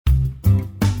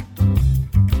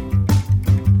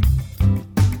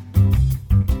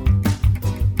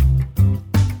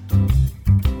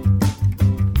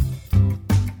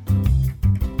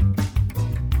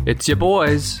It's your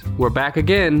boys. We're back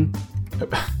again.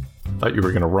 Thought you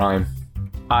were going to rhyme.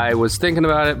 I was thinking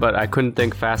about it, but I couldn't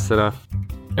think fast enough.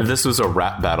 If this was a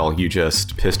rap battle, you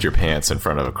just pissed your pants in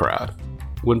front of a crowd.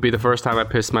 Wouldn't be the first time I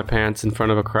pissed my pants in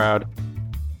front of a crowd.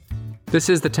 This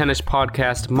is the Tennis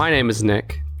Podcast. My name is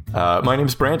Nick. My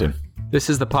name's Brandon. This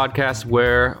is the podcast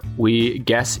where we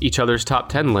guess each other's top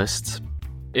 10 lists.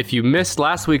 If you missed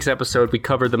last week's episode, we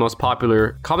covered the most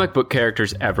popular comic book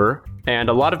characters ever, and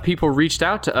a lot of people reached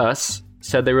out to us,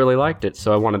 said they really liked it.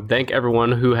 So I want to thank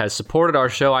everyone who has supported our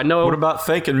show. I know... What about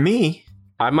thanking me?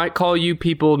 I might call you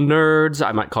people nerds.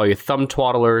 I might call you thumb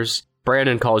twaddlers.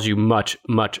 Brandon calls you much,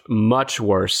 much, much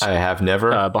worse. I have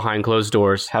never. Behind closed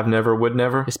doors. Have never, would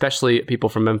never. Especially people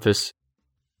from Memphis.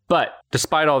 But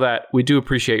despite all that, we do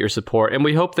appreciate your support, and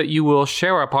we hope that you will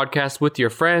share our podcast with your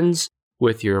friends,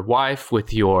 with your wife,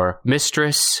 with your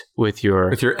mistress, with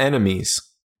your enemies.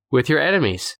 With your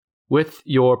enemies. With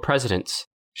your presidents.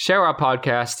 Share our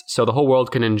podcast so the whole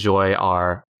world can enjoy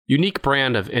our unique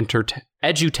brand of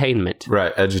edutainment.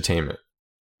 Right, edutainment.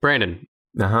 Brandon.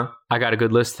 Uh-huh. I got a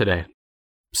good list today.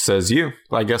 Says you.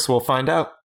 I guess we'll find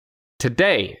out.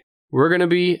 Today, we're going to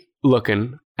be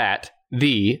looking at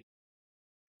the...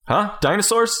 Huh?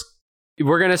 Dinosaurs?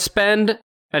 We're going to spend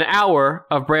an hour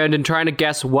of Brandon trying to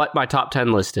guess what my top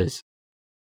 10 list is.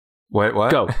 Wait,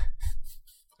 what? Go.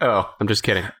 Oh. I'm just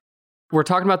kidding. We're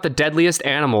talking about the deadliest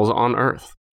animals on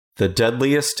Earth. The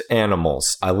deadliest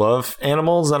animals. I love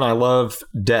animals and I love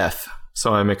death,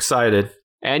 so I'm excited.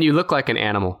 And you look like an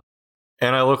animal.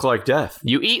 And I look like death.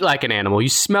 You eat like an animal. You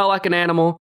smell like an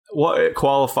animal. What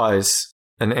qualifies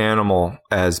an animal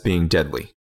as being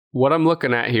deadly? What I'm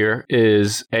looking at here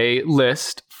is a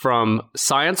list from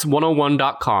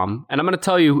science101.com, and I'm going to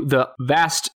tell you the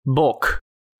vast bulk,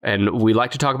 and we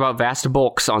like to talk about vast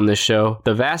bulks on this show.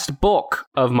 The vast bulk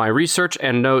of my research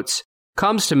and notes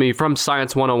comes to me from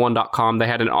science101.com. They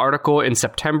had an article in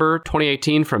September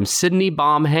 2018 from Sydney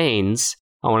Baum-Haynes.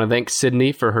 I want to thank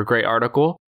Sydney for her great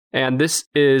article. And this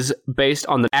is based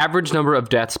on the average number of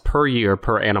deaths per year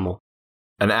per animal.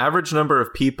 An average number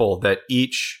of people that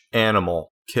each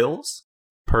animal kills?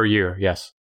 Per year,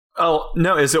 yes. Oh,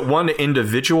 no. Is it one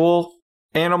individual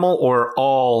animal or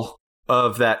all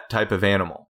of that type of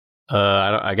animal?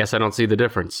 I guess I don't see the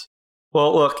difference.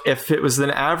 Well, look, if it was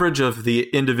an average of the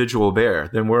individual bear,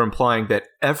 then we're implying that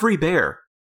every bear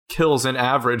kills an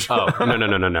average. Oh,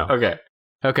 no.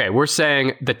 Okay, we're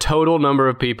saying the total number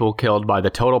of people killed by the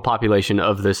total population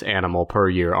of this animal per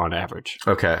year on average.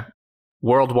 Okay.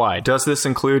 Worldwide. Does this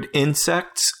include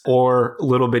insects or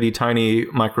little bitty tiny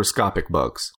microscopic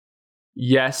bugs?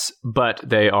 Yes, but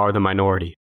they are the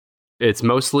minority. It's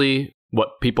mostly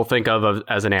what people think of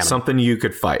as an animal. Something you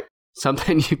could fight.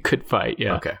 Something you could fight,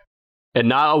 yeah. Okay. And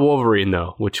not a Wolverine,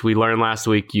 though, which we learned last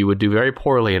week you would do very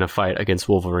poorly in a fight against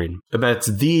Wolverine. That's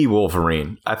the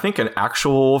Wolverine. I think an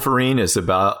actual Wolverine is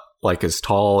about like as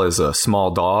tall as a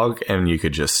small dog, and you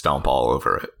could just stomp all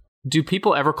over it. Do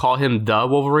people ever call him the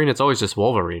Wolverine? It's always just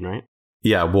Wolverine, right?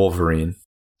 Yeah, Wolverine.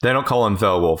 They don't call him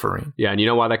the Wolverine. Yeah, and you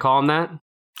know why they call him that?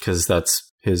 Because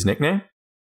that's his nickname?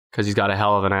 Because he's got a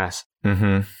hell of an ass.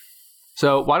 Mm-hmm.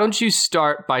 So why don't you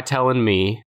start by telling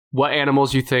me what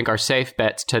animals you think are safe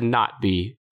bets to not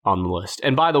be on the list.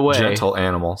 And by the way... Gentle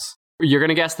animals. You're going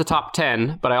to guess the top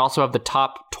 10, but I also have the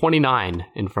top 29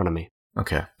 in front of me.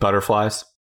 Okay. Butterflies?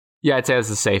 Yeah, I'd say it's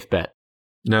a safe bet.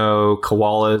 No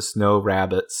koalas, no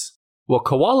rabbits. Well,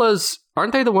 koalas,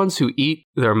 aren't they the ones who eat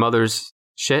their mother's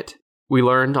shit? We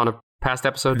learned on a past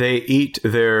episode. They eat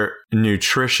their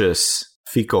nutritious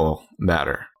fecal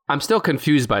matter. I'm still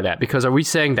confused by that, because are we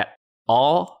saying that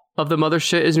all of the mother's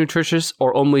shit is nutritious,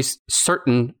 or only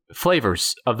certain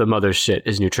flavors of the mother's shit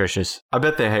is nutritious? I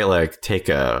bet they like take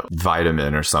a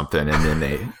vitamin or something, and then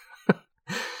they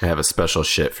have a special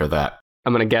shit for that.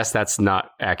 I'm going to guess that's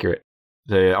not accurate.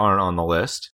 They aren't on the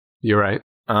list. You're right.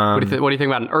 What do you think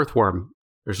about an earthworm?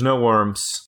 There's no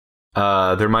worms.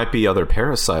 There might be other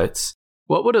parasites.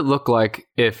 What would it look like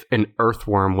if an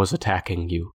earthworm was attacking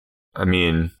you? I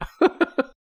mean...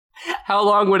 How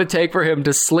long would it take for him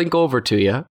to slink over to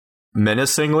you?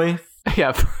 Menacingly?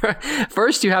 Yeah.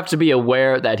 First, you have to be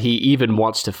aware that he even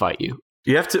wants to fight you.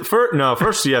 You have to...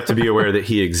 First you have to be aware that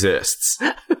he exists.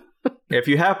 If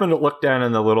you happen to look down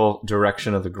in the little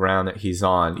direction of the ground that he's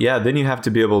on, then you have to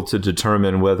be able to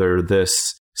determine whether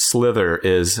this slither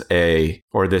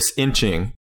or this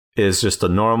inching is just a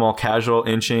normal, casual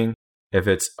inching. If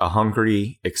it's a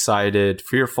hungry, excited,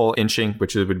 fearful inching,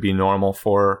 which would be normal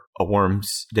for a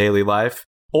worm's daily life,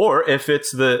 or if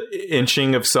it's the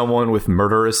inching of someone with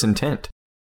murderous intent.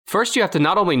 First, you have to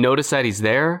not only notice that he's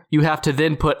there, you have to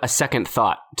then put a second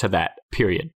thought to that,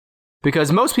 period.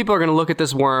 Because most people are going to look at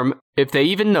this worm, if they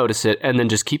even notice it, and then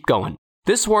just keep going.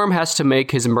 This worm has to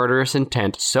make his murderous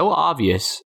intent so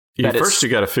obvious that first you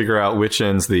got to figure out which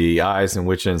end's the eyes and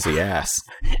which end's the ass.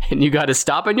 And you got to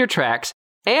stop in your tracks.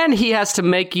 And he has to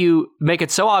make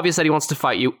it so obvious that he wants to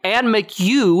fight you, and make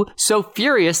you so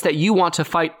furious that you want to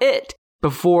fight it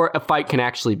before a fight can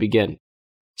actually begin.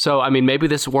 So, I mean, maybe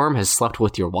this worm has slept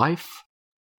with your wife,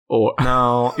 or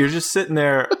no, you're just sitting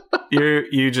there.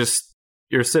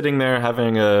 You're sitting there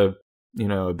having a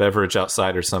beverage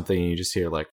outside or something, and you just hear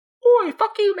like, "Oi,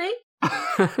 fuck you, mate."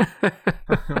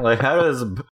 Like,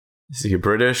 is he a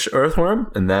British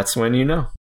earthworm? And that's when you know.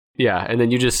 Yeah, and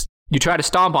then you try to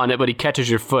stomp on it, but he catches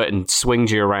your foot and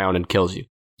swings you around and kills you.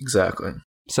 Exactly.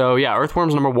 So, yeah,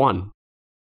 earthworm's number 1.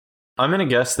 I'm going to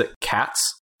guess that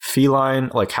cats,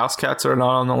 feline, like house cats, are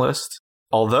not on the list.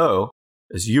 Although,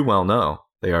 as you well know,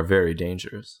 they are very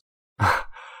dangerous.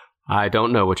 I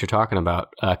don't know what you're talking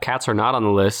about. Cats are not on the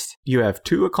list. You have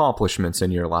 2 accomplishments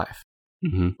in your life.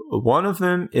 Mm-hmm. One of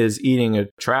them is eating a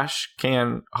trash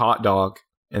can hot dog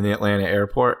in the Atlanta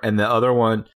airport, and the other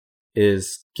one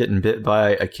is getting bit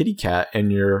by a kitty cat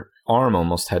and your arm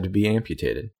almost had to be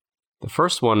amputated. The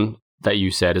first one that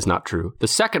you said is not true. The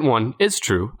second one is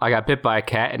true. I got bit by a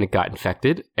cat and it got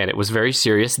infected, and it was very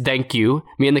serious. Thank you.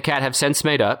 Me and the cat have since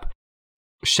made up.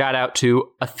 Shout out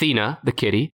to Athena, the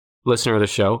kitty, listener of the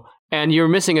show. And you're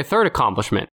missing a third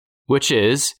accomplishment, which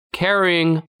is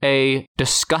carrying a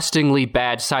disgustingly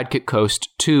bad Sidekick Coast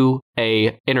to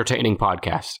a entertaining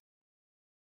podcast.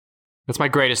 That's my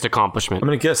greatest accomplishment. I'm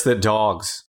going to guess that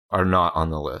dogs are not on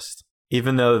the list,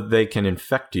 even though they can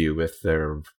infect you with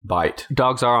their bite.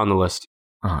 Dogs are on the list.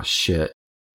 Oh, shit.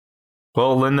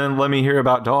 Well, then let me hear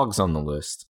about dogs on the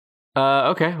list.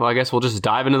 Okay. Well, I guess we'll just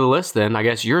dive into the list then. I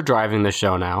guess you're driving the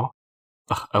show now.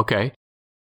 Okay.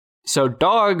 So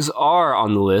dogs are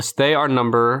on the list. They are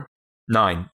number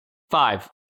 9. 5.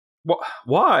 Why?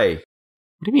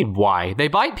 What do you mean, why? They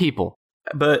bite people.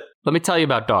 But let me tell you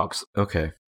about dogs.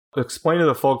 Okay. Explain to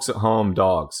the folks at home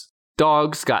dogs.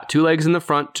 Dogs got 2 legs in the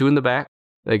front, 2 in the back.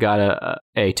 They got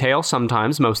a tail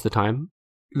sometimes, most of the time.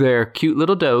 They're cute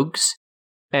little dogs,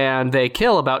 and they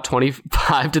kill about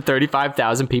 25 to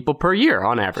 35,000 people per year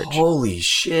on average. Holy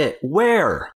shit.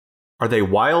 Where? Are they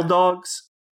wild dogs?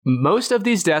 Most of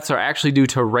these deaths are actually due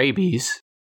to rabies.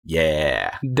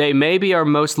 Yeah. They may be our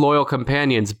most loyal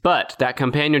companions, but that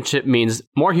companionship means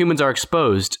more humans are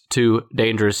exposed to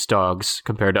dangerous dogs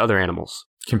compared to other animals.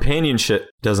 Companionship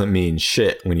doesn't mean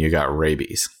shit when you got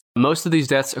rabies. Most of these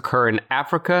deaths occur in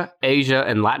Africa, Asia,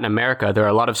 and Latin America. There are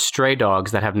a lot of stray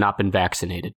dogs that have not been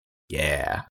vaccinated.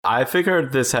 Yeah. I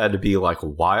figured this had to be like,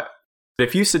 why?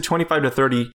 If you said 25 to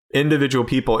 30 individual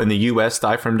people in the U.S.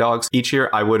 die from dogs each year,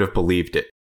 I would have believed it.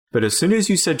 But as soon as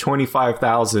you said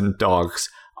 25,000 dogs,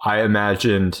 I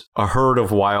imagined a herd of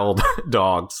wild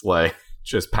dogs, like,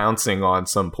 just pouncing on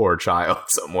some poor child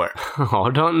somewhere.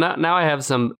 Oh, now I have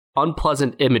some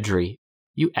unpleasant imagery,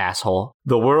 you asshole.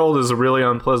 The world is a really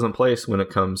unpleasant place when it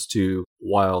comes to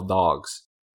wild dogs.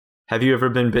 Have you ever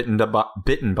been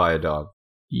bitten by a dog?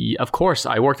 Of course.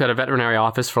 I worked at a veterinary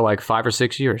office for like 5 or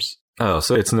 6 years. Oh,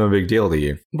 so it's no big deal to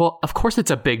you. Well, of course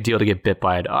it's a big deal to get bit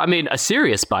by a dog. I mean, a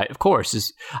serious bite, of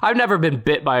course. I've never been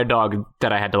bit by a dog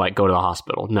that I had to like go to the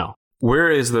hospital. No. Where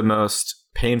is the most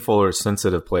painful or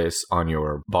sensitive place on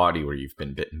your body where you've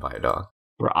been bitten by a dog?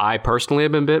 Where I personally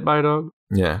have been bit by a dog?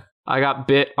 Yeah. I got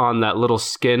bit on that little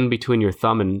skin between your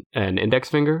thumb and index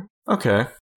finger. Okay.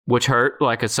 Which hurt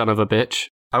like a son of a bitch.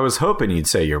 I was hoping you'd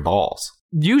say your balls.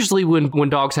 Usually when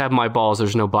dogs have my balls,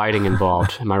 there's no biting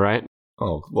involved. Am I right?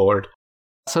 Oh, Lord.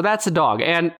 So that's a dog.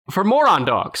 And for more on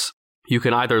dogs, you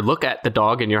can either look at the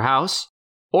dog in your house,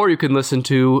 or you can listen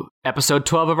to episode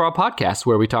 12 of our podcast,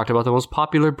 where we talked about the most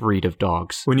popular breed of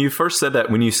dogs. When you first said that,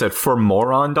 when you said for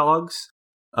more on dogs,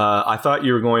 I thought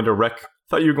you were going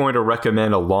to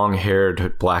recommend a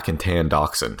long-haired black and tan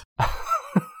dachshund.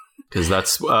 Because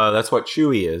that's what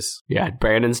Chewy is. Yeah,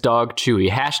 Brandon's dog, Chewy.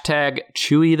 Hashtag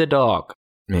Chewy the dog.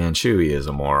 Man, Chewy is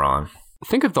a moron.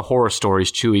 Think of the horror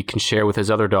stories Chewy can share with his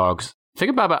other dogs.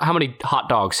 Think about how many hot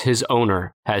dogs his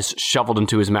owner has shoveled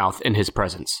into his mouth in his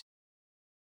presence.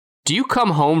 Do you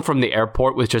come home from the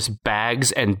airport with just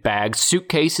bags and bags,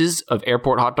 suitcases of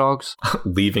airport hot dogs?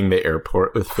 Leaving the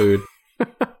airport with food?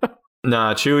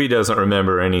 Nah, Chewy doesn't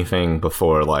remember anything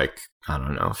before,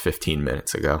 15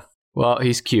 minutes ago. Well,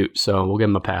 he's cute, so we'll give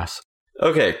him a pass.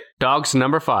 Okay. Dogs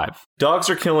number 5. Dogs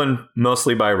are killing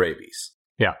mostly by rabies.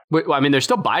 Yeah. I mean, they're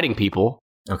still biting people.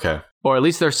 Okay. Or at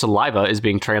least their saliva is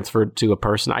being transferred to a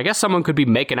person. I guess someone could be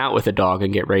making out with a dog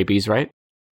and get rabies, right?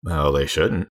 No, they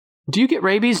shouldn't. Do you get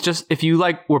rabies just if you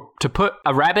were to put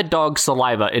a rabid dog's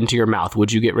saliva into your mouth?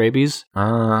 Would you get rabies?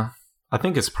 I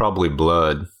think it's probably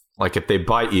blood. Like if they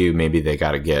bite you, maybe they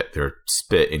got to get their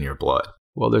spit in your blood.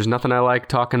 Well, there's nothing I like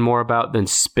talking more about than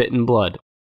spit and blood.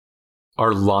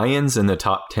 Are lions in the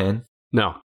top 10?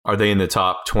 No. Are they in the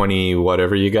top 20,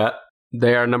 whatever you got?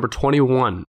 They are number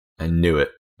 21. I knew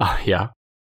it. Yeah.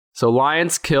 So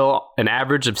lions kill an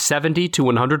average of 70 to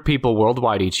 100 people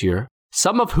worldwide each year,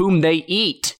 some of whom they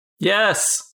eat.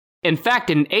 Yes. In fact,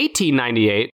 in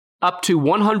 1898, up to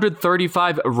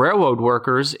 135 railroad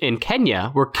workers in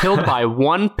Kenya were killed by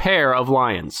one pair of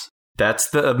lions. That's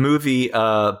the movie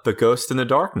The Ghost in the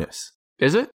Darkness.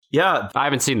 Is it? Yeah. I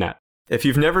haven't seen that. If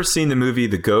you've never seen the movie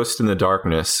The Ghost in the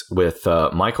Darkness with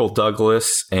Michael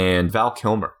Douglas and Val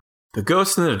Kilmer, The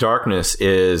Ghost in the Darkness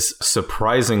is a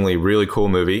surprisingly really cool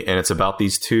movie, and it's about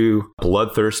these two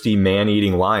bloodthirsty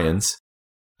man-eating lions.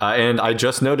 And I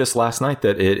just noticed last night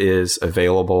that it is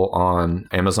available on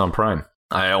Amazon Prime.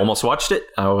 I almost watched it.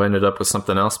 I ended up with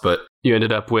something else, but you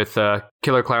ended up with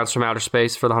Killer Clowns from Outer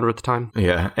Space for the 100th time.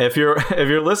 Yeah, if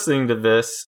you're listening to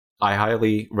this, I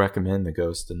highly recommend The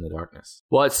Ghost in the Darkness.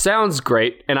 Well, it sounds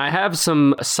great, and I have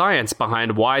some science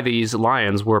behind why these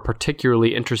lions were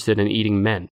particularly interested in eating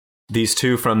men. These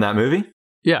two from that movie?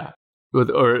 Yeah.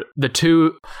 Or the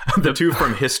two... the two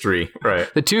from history,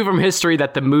 right. The two from history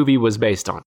that the movie was based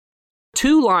on.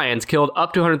 2 lions killed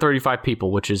up to 135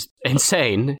 people, which is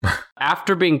insane.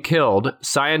 After being killed,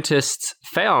 scientists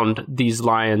found these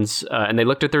lions, and they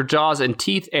looked at their jaws and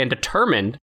teeth and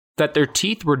determined that their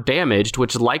teeth were damaged,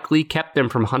 which likely kept them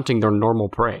from hunting their normal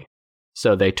prey.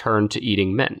 So they turned to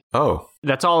eating men. Oh.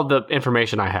 That's all the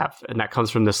information I have, and that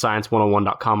comes from the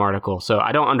Science101.com article. So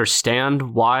I don't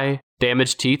understand why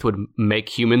damaged teeth would make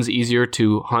humans easier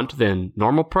to hunt than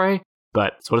normal prey,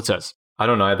 but that's what it says. I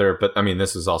don't either, but I mean,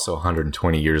 this is also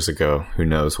 120 years ago. Who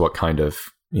knows what kind of,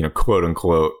 quote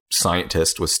unquote,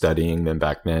 scientist was studying them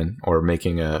back then or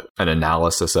making an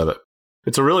analysis of it.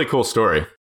 It's a really cool story.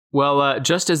 Well,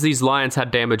 just as these lions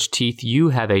had damaged teeth, you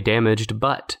have a damaged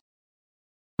butt.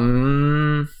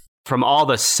 From all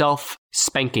the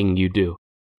self-spanking you do.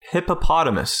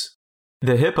 Hippopotamus.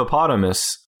 The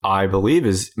hippopotamus, I believe,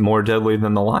 is more deadly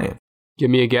than the lion. Give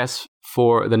me a guess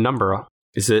for the number.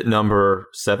 Is it number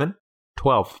 7?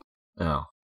 12. Oh.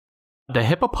 The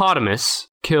hippopotamus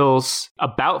kills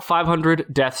about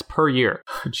 500 deaths per year.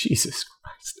 Jesus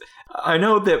Christ. I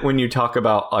know that when you talk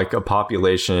about like a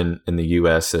population in the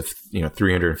US of,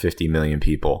 350 million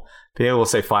people, people will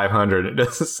say 500. It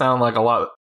doesn't sound like a lot.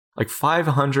 Like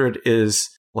 500 is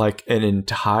like an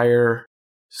entire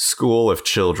school of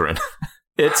children.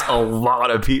 It's a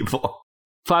lot of people.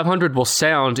 500 will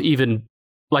sound even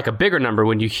like a bigger number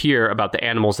when you hear about the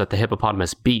animals that the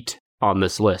hippopotamus beat on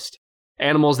this list.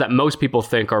 Animals that most people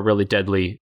think are really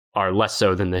deadly are less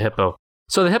so than the hippo.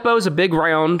 So the hippo is a big,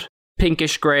 round,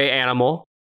 pinkish gray animal.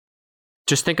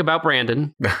 Just think about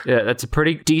Brandon. Yeah, that's a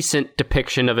pretty decent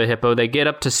depiction of a hippo. They get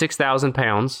up to 6,000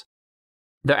 pounds.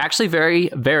 They're actually very,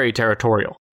 very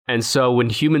territorial. And so when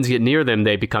humans get near them,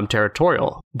 they become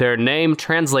territorial. Their name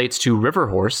translates to river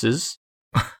horses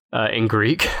in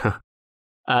Greek.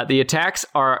 The attacks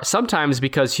are sometimes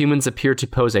because humans appear to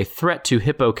pose a threat to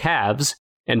hippo calves.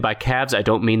 And by calves, I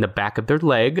don't mean the back of their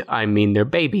leg. I mean their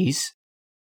babies.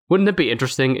 Wouldn't it be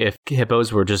interesting if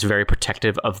hippos were just very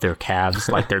protective of their calves,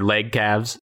 like their leg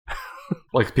calves?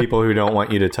 Like people who don't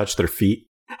want you to touch their feet.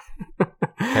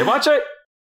 Hey, watch it!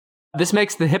 This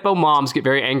makes the hippo moms get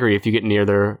very angry if you get near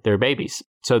their babies.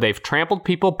 So they've trampled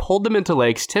people, pulled them into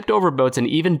lakes, tipped over boats, and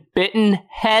even bitten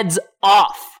heads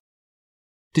off.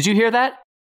 Did you hear that?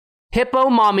 Hippo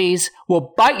mommies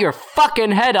will bite your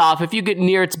fucking head off if you get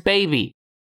near its baby.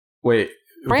 Wait,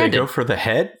 Brandon, they go for the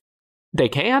head? They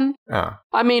can. Oh.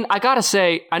 I mean, I gotta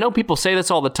say, I know people say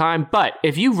this all the time, but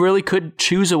if you really could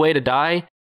choose a way to die,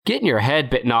 getting your head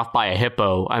bitten off by a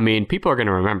hippo, I mean, people are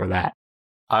gonna remember that.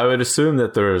 I would assume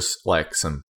that there's like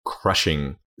some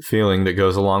crushing feeling that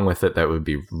goes along with it that would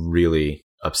be really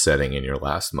upsetting in your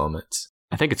last moments.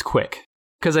 I think it's quick.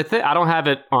 Because I don't have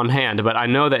it on hand, but I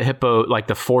know that hippo, like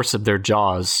the force of their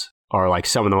jaws, are like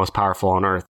some of the most powerful on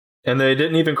Earth. And they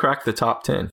didn't even crack the top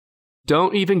 10.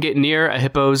 Don't even get near a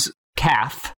hippo's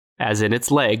calf, as in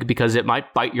its leg, because it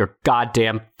might bite your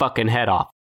goddamn fucking head off.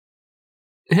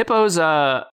 Hippos,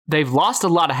 they've lost a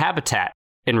lot of habitat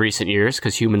in recent years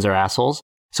because humans are assholes.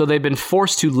 So they've been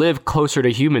forced to live closer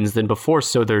to humans than before,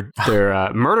 so their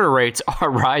murder rates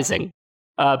are rising.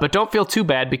 But don't feel too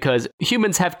bad because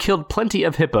humans have killed plenty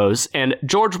of hippos, and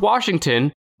George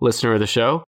Washington, listener of the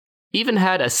show, even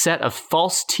had a set of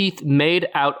false teeth made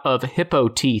out of hippo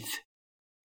teeth.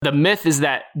 The myth is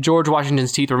that George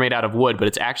Washington's teeth were made out of wood, but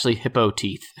it's actually hippo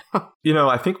teeth.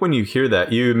 I think when you hear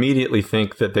that, you immediately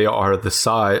think that they are the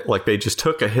size, like they just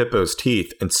took a hippo's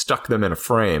teeth and stuck them in a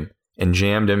frame and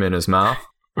jammed them in his mouth.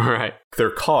 Right.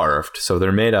 They're carved, so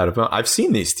they're made out of bone. I've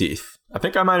seen these teeth. I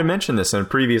think I might have mentioned this in a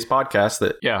previous podcast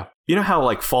that, you know how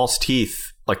like false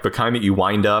teeth, like the kind that you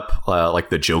wind up, like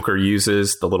the Joker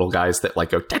uses, the little guys that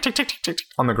like go tick, tick, tick, tick, tick,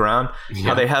 on the ground,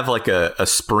 how they have like a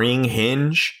spring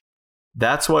hinge.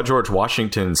 That's what George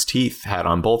Washington's teeth had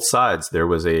on both sides. There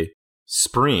was a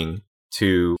spring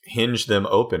to hinge them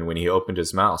open when he opened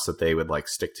his mouth so that they would like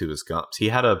stick to his gums. He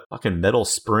had a fucking metal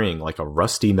spring, like a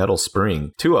rusty metal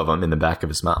spring, 2 of them in the back of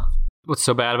his mouth. What's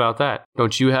so bad about that?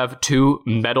 Don't you have 2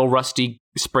 metal rusty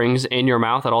springs in your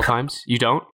mouth at all times? You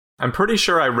don't? I'm pretty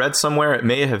sure I read somewhere, it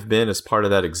may have been as part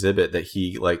of that exhibit, that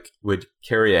he like would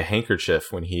carry a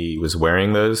handkerchief when he was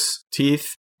wearing those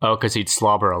teeth. Oh, because he'd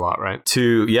slobber a lot, right?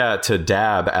 To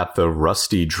dab at the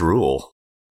rusty drool.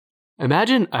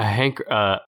 Imagine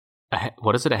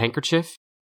what is it, a handkerchief?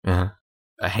 Uh-huh.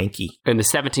 A hanky. In the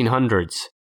 1700s.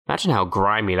 Imagine how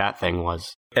grimy that thing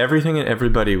was. Everything and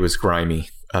everybody was grimy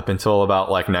up until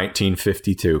about like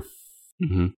 1952.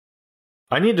 Mm-hmm.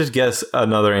 I need to guess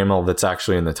another animal that's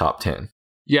actually in the top 10.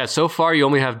 Yeah, so far you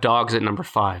only have dogs at number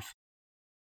 5.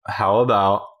 How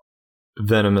about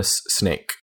venomous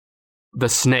snake? The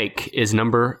snake is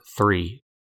number 3.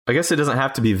 I guess it doesn't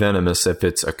have to be venomous if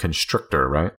it's a constrictor,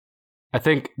 right? I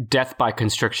think death by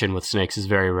constriction with snakes is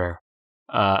very rare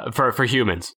for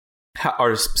humans.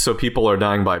 So people are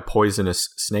dying by poisonous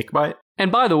snake bite? And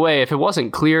by the way, if it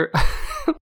wasn't clear,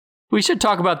 we should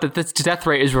talk about that this death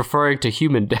rate is referring to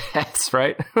human deaths,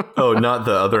 right? Oh, not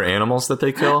the other animals that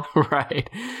they kill? Right.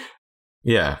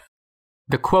 Yeah.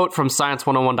 The quote from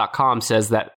Science101.com says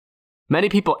that many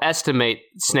people estimate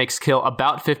snakes kill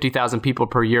about 50,000 people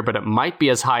per year, but it might be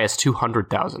as high as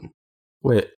 200,000.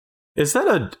 Wait, is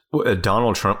that a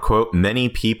Donald Trump quote? Many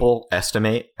people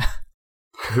estimate?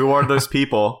 Who are those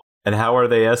people, and how are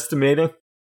they estimating?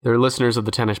 They're listeners of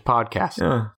the 10ish podcast.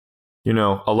 Yeah.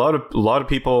 A lot of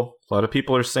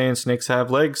people are saying snakes have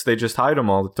legs. They just hide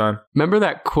them all the time. Remember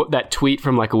that tweet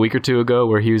from like a week or two ago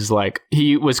where he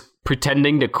was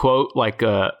pretending to quote like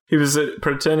he was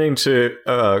pretending to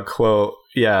quote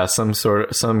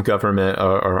some government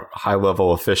or high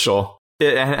level official.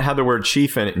 It had the word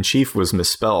chief in it, and chief was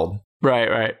misspelled.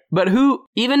 Right. But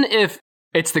even if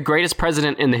it's the greatest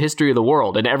president in the history of the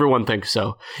world, and everyone thinks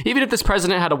so, even if this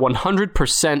president had a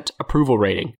 100% approval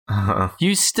rating,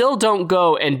 you still don't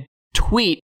go and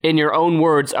tweet in your own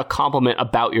words a compliment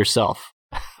about yourself,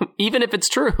 even if it's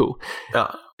true.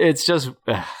 It's just...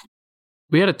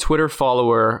 We had a Twitter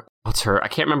follower, I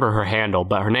can't remember her handle,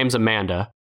 but her name's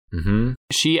Amanda. Mm-hmm.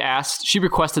 She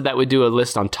requested that we do a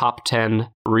list on top 10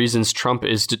 reasons Trump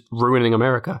is ruining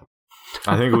America.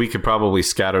 I think we could probably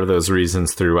scatter those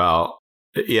reasons throughout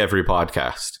every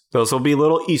podcast. Those will be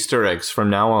little Easter eggs from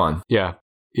now on. Yeah.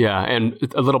 And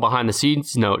a little behind the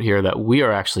scenes note here that we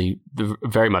are actually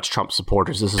very much Trump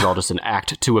supporters. This is all just an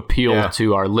act to appeal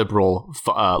to our liberal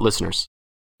listeners.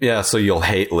 Yeah, so you'll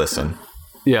hate listen.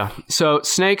 Yeah. So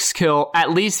snakes kill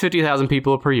at least 50,000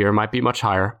 people per year, might be much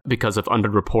higher because of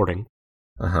underreporting.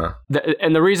 Uh-huh.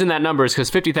 And the reason that number is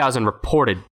because 50,000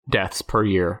 reported deaths per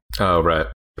year. Oh, right.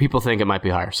 People think it might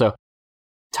be higher. So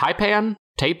taipan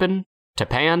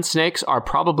snakes are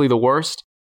probably the worst.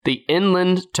 The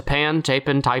inland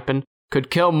taipan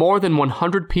could kill more than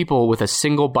 100 people with a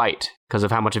single bite because of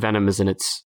how much venom is in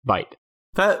its bite.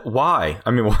 Why?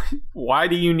 I mean, why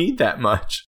do you need that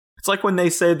much? It's like when they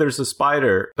say there's a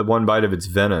spider that one bite of its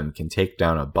venom can take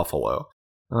down a buffalo.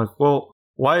 I'm like, well,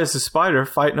 why is the spider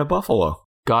fighting a buffalo?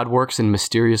 God works in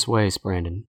mysterious ways,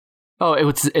 Brandon. Oh,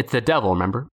 it's the devil,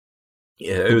 remember?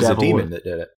 Yeah, it was a demon that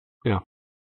did it. Yeah.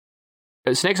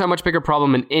 Snakes are a much bigger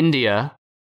problem in India.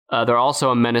 They're also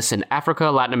a menace in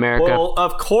Africa, Latin America. Well,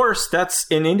 of course, that's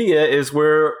in India is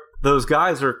where those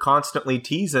guys are constantly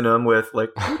teasing them with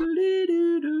like...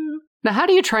 Now, how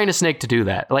do you train a snake to do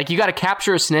that? Like, you got to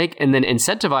capture a snake and then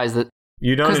incentivize it.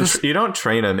 You don't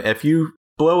train them. If you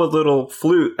blow a little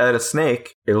flute at a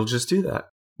snake, it'll just do that.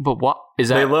 But what is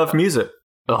that? They love music.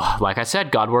 Like I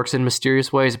said, God works in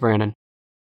mysterious ways, Brandon.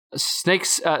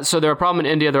 Snakes, so they're a problem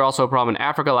in India. They're also a problem in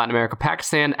Africa, Latin America,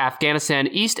 Pakistan, Afghanistan,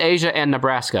 East Asia, and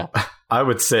Nebraska. I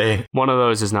would say one of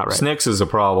those is not right. Snakes is a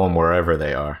problem wherever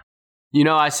they are.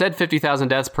 I said 50,000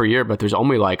 deaths per year, but there's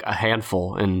only like a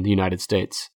handful in the United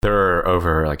States. They're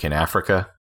over like in Africa.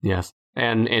 Yes.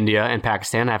 And India and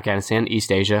Pakistan, Afghanistan,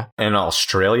 East Asia. And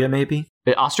Australia, maybe?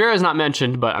 Australia is not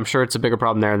mentioned, but I'm sure it's a bigger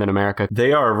problem there than America.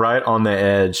 They are right on the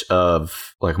edge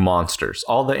of like monsters.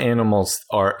 All the animals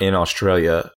are in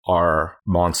Australia are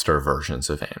monster versions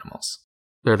of animals.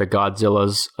 They're the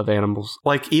Godzillas of animals.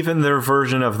 Like even their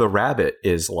version of the rabbit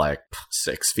is like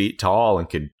 6 feet tall and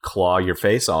could claw your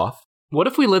face off. What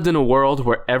if we lived in a world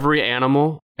where every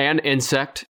animal and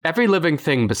insect, every living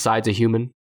thing besides a human,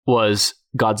 was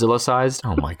Godzilla-sized?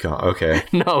 Oh my god, okay.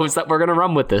 No, it's that we're going to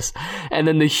run with this. And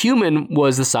then the human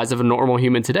was the size of a normal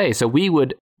human today. So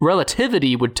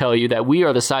relativity would tell you that we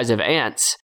are the size of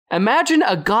ants. Imagine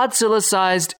a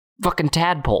Godzilla-sized fucking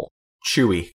tadpole.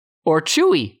 Chewy. Or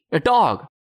Chewy, a dog.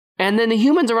 And then the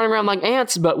humans are running around like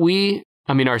ants, but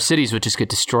our cities would just get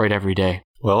destroyed every day.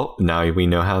 Well, now we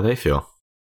know how they feel.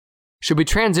 Should we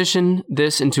transition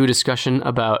this into a discussion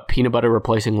about peanut butter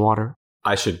replacing water?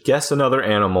 I should guess another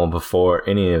animal before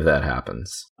any of that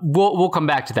happens. We'll come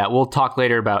back to that. We'll talk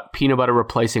later about peanut butter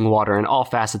replacing water in all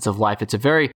facets of life. It's a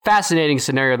very fascinating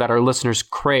scenario that our listeners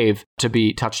crave to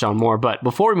be touched on more. But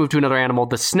before we move to another animal,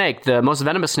 the snake, the most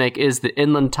venomous snake, is the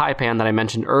inland taipan that I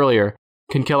mentioned earlier.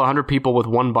 Can kill 100 people with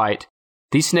one bite.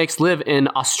 These snakes live in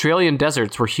Australian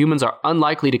deserts where humans are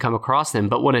unlikely to come across them.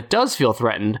 But when it does feel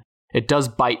threatened, it does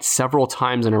bite several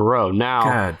times in a row. Now,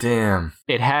 God damn.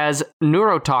 It has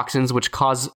neurotoxins which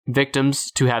cause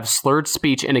victims to have slurred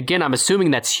speech. And again, I'm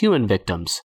assuming that's human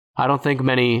victims. I don't think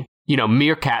many,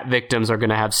 meerkat victims are going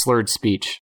to have slurred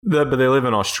speech. But they live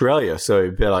in Australia, so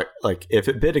it'd be like if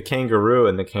it bit a kangaroo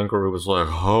and the kangaroo was like,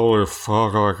 holy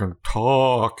fuck, I can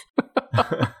talk.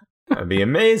 That'd be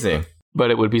amazing. But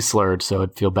it would be slurred, so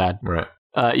it'd feel bad. Right.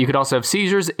 You could also have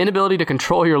seizures, inability to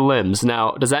control your limbs.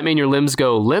 Now, does that mean your limbs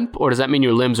go limp, or does that mean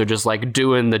your limbs are just like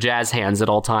doing the jazz hands at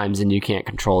all times and you can't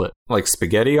control it? Like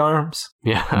spaghetti arms?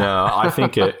 Yeah. No, I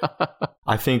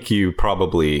think you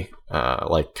probably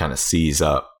kind of seize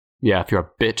up. Yeah, if you're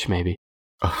a bitch, maybe.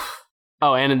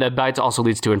 Oh, and the bites also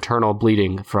leads to internal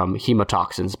bleeding from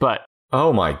hemotoxins. But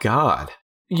oh my god,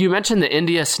 you mentioned the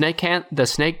India the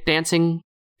snake dancing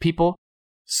people.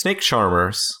 Snake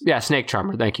charmers. Yeah, snake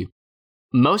charmer. Thank you.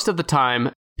 Most of the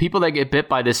time, people that get bit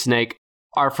by this snake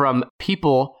are from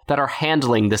people that are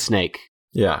handling the snake.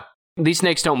 Yeah. These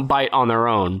snakes don't bite on their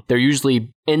own. They're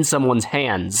usually in someone's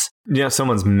hands. Yeah,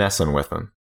 someone's messing with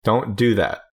them. Don't do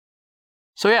that.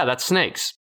 So yeah, that's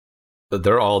snakes.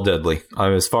 They're all deadly.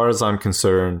 As far as I'm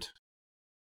concerned.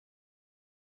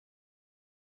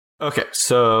 Okay,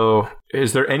 so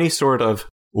is there any sort of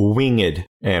winged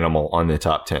animal on the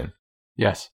top 10?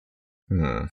 Yes.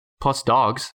 Plus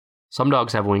dogs. Some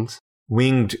dogs have wings.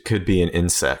 Winged could be an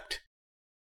insect.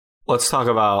 Let's talk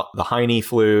about the hiney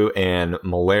flu and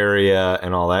malaria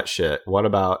and all that shit. What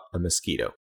about a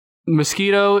mosquito?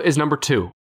 Mosquito is number 2.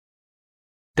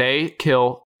 They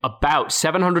kill about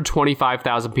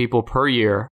 725,000 people per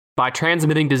year by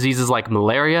transmitting diseases like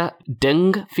malaria,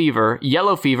 dengue fever,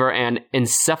 yellow fever, and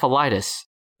encephalitis.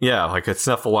 Yeah, like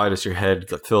encephalitis, your head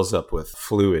fills up with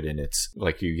fluid and it's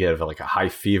like you get like a high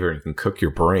fever and you can cook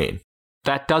your brain.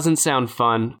 That doesn't sound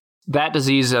fun. That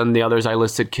disease and the others I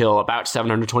listed kill about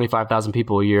 725,000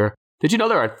 people a year. Did you know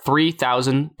there are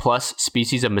 3,000 plus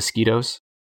species of mosquitoes?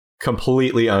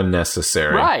 Completely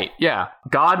unnecessary. Right, yeah.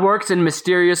 God works in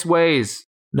mysterious ways.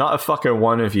 Not a fucking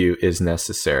one of you is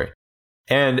necessary.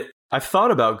 And I've thought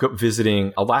about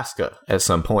visiting Alaska at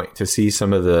some point to see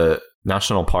some of the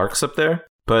national parks up there.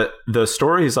 But the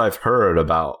stories I've heard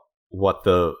about what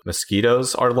the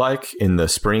mosquitoes are like in the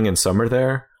spring and summer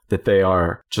there, that they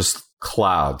are just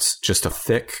clouds, just a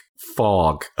thick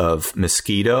fog of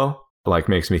mosquito,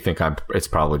 makes me think it's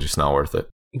probably just not worth it.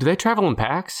 Do they travel in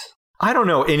packs? I don't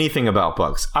know anything about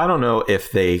bugs. I don't know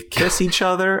if they kiss each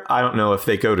other. I don't know if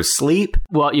they go to sleep.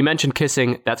 Well, you mentioned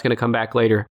kissing. That's going to come back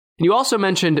later. And you also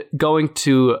mentioned going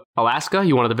to Alaska.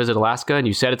 You wanted to visit Alaska, and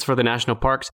you said it's for the national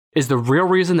parks. Is the real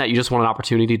reason that you just want an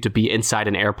opportunity to be inside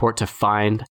an airport to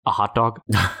find a hot dog?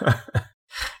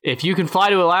 If you can fly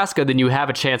to Alaska, then you have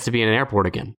a chance to be in an airport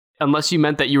again. Unless you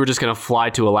meant that you were just going to fly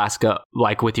to Alaska,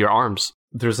 with your arms.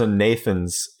 There's a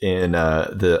Nathan's in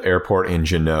the airport in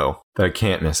Juneau that I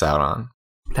can't miss out on.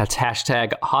 That's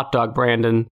hashtag hot dog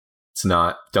Brandon. It's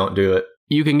not. Don't do it.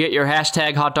 You can get your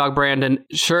hashtag hot dog Brandon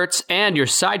shirts and your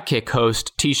Sidekick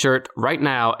host t-shirt right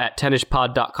now at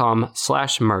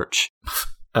tennispod.com/merch.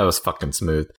 That was fucking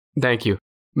smooth. Thank you.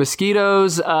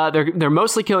 Mosquitoes, they're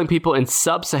mostly killing people in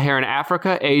sub-Saharan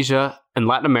Africa, Asia, and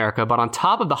Latin America. But on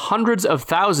top of the hundreds of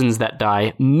thousands that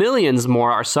die, millions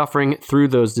more are suffering through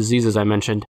those diseases I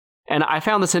mentioned. And I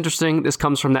found this interesting. This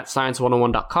comes from that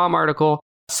Science101.com article.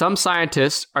 Some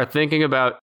scientists are thinking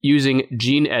about using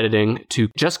gene editing to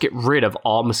just get rid of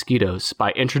all mosquitoes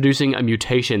by introducing a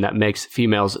mutation that makes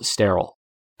females sterile.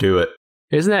 Do it.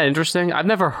 Isn't that interesting?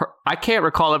 I can't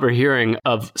recall ever hearing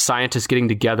of scientists getting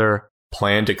together.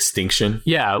 Planned extinction.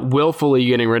 Yeah, willfully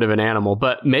getting rid of an animal,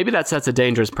 but maybe that sets a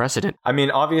dangerous precedent. I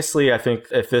mean, obviously, I think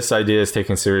if this idea is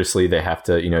taken seriously, they have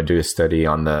to, do a study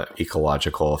on the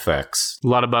ecological effects. A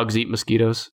lot of bugs eat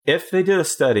mosquitoes. If they did a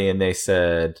study and they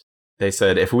said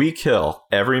if we kill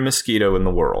every mosquito in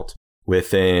the world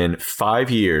within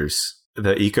 5 years,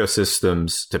 the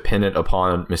ecosystems dependent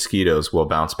upon mosquitoes will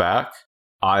bounce back,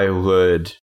 I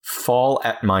would fall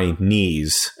at my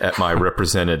knees at my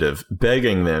representative,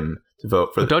 begging them to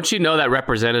vote for. Don't you know that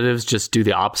representatives just do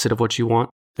the opposite of what you want?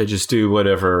 They just do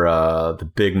whatever the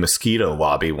big mosquito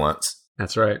lobby wants.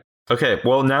 That's right. Okay,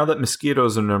 well, now that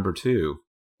mosquitoes are number 2.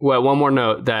 Well, one more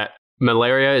note that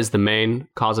malaria is the main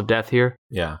cause of death here.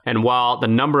 Yeah. And while the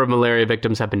number of malaria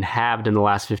victims have been halved in the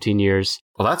last 15 years.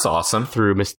 Well, that's awesome.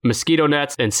 Through mosquito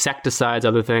nets, insecticides,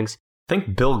 other things. I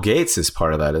think Bill Gates is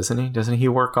part of that, isn't he? Doesn't he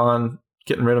work on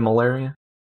getting rid of malaria?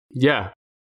 Yeah.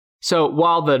 So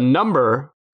while the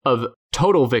number of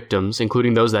total victims,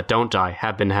 including those that don't die,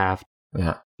 have been halved,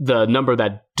 the number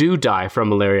that do die from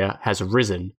malaria has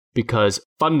risen because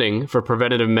funding for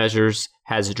preventative measures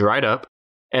has dried up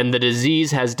and the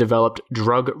disease has developed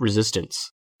drug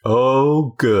resistance.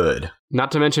 Oh, good.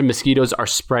 Not to mention mosquitoes are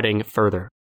spreading further.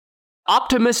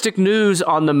 Optimistic news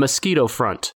on the mosquito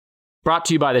front. Brought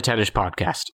to you by the Tennis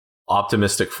Podcast.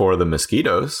 Optimistic for the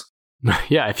mosquitoes.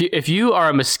 Yeah, if you are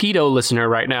a mosquito listener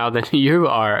right now, then you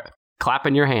are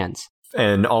clapping your hands.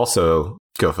 And also,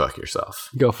 go fuck yourself.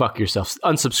 Go fuck yourself.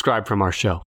 Unsubscribe from our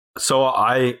show. So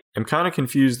I am kind of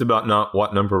confused about not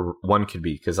what number 1 could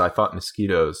be, because I thought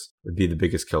mosquitoes would be the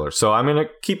biggest killer. So I'm going to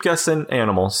keep guessing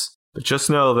animals, but just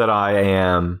know that I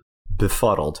am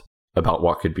befuddled about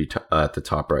what could be at the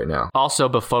top right now. Also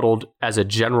befuddled as a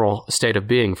general state of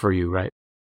being for you, right?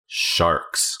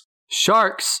 Sharks.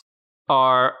 Sharks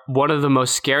are one of the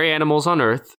most scary animals on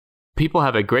Earth. People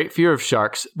have a great fear of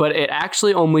sharks, but it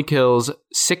actually only kills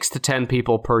 6 to 10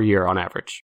 people per year on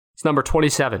average. It's number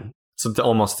 27. So it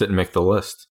almost didn't make the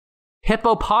list.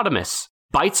 Hippopotamus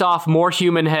bites off more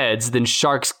human heads than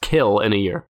sharks kill in a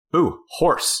year. Ooh,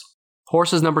 horse.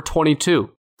 Horse is number 22.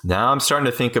 Now I'm starting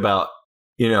to think about,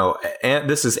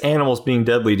 this is animals being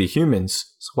deadly to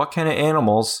humans. So what kind of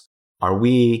animals are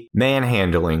we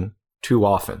manhandling too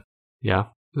often? Yeah.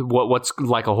 What's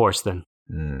like a horse then?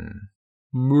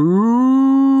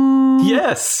 Moo.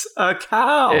 Yes, a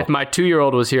cow. If my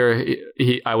 2-year-old was here,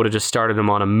 I would have just started him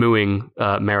on a mooing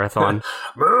marathon.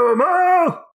 Moo,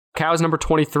 moo. Cow's number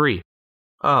 23.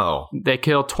 Oh. They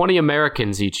kill 20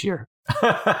 Americans each year.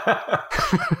 The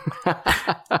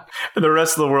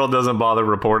rest of the world doesn't bother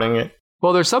reporting it.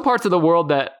 Well, there's some parts of the world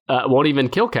that won't even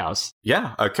kill cows.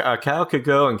 Yeah, a cow could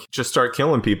go and just start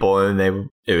killing people and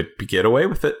it would get away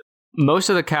with it. Most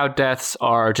of the cow deaths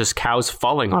are just cows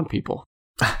falling on people.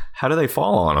 How do they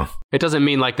fall on them? It doesn't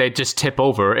mean like they just tip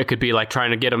over. It could be like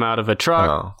trying to get them out of a truck.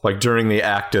 Oh, like during the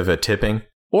act of a tipping?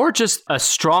 Or just a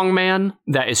strong man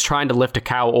that is trying to lift a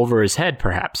cow over his head,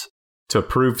 perhaps. To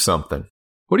prove something.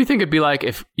 What do you think it'd be like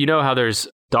if, you know how there's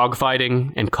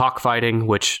dogfighting and cockfighting,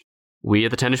 which we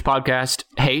at the Tennis Podcast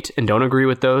hate and don't agree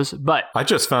with those, but... I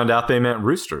just found out they meant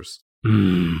roosters.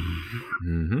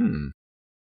 Mm-hmm.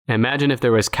 Imagine if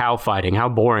there was cow fighting. How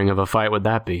boring of a fight would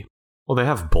that be? Well, they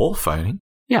have bullfighting.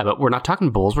 Yeah, but we're not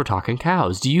talking bulls, we're talking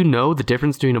cows. Do you know the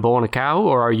difference between a bull and a cow,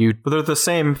 or are you... Well, they're the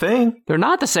same thing. They're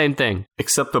not the same thing.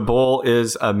 Except the bull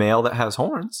is a male that has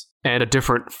horns. And a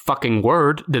different fucking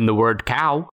word than the word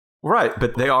cow. Right,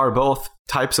 but they are both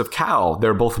types of cow.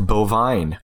 They're both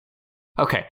bovine.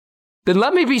 Okay. Then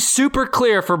let me be super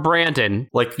clear for Brandon.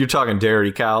 Like, you're talking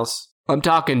dairy cows? I'm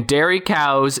talking dairy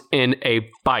cows in a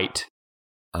fight.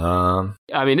 I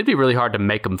mean, it'd be really hard to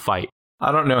make them fight.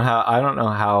 I don't know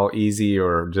how easy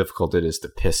or difficult it is to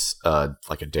piss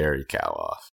like a dairy cow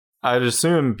off. I'd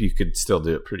assume you could still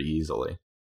do it pretty easily.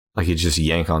 Like you just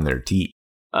yank on their teat.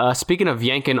 Speaking of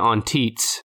yanking on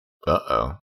teats.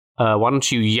 Uh-oh. Why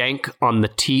don't you yank on the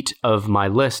teat of my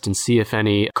list and see if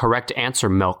any correct answer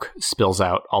milk spills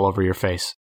out all over your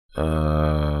face?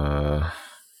 That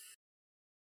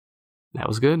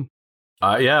was good.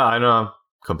 Yeah, I know. I'm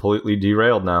completely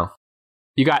derailed now.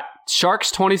 You got sharks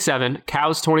 27,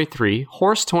 cows 23,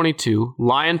 horse 22,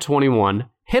 lion 21,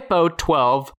 hippo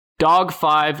 12, dog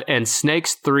 5, and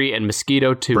snakes 3, and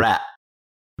mosquito 2. Rat.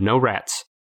 No rats.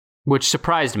 Which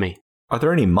surprised me. Are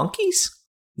there any monkeys?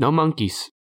 No monkeys.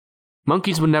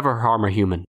 Monkeys would never harm a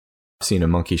human. I've seen a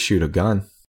monkey shoot a gun.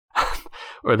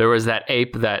 Or there was that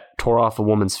ape that tore off a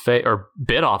woman's face, or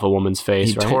bit off a woman's face,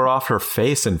 He tore off her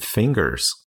face and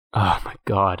fingers. Oh my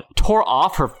god. Tore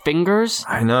off her fingers?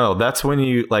 I know. That's when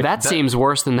you like that seems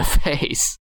worse than the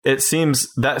face. That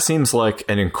seems like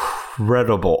an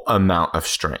incredible amount of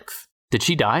strength. Did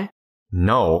she die?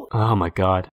 No. Oh my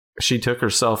God. She took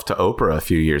herself to Oprah a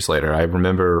few years later. I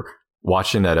remember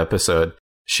watching that episode.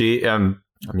 She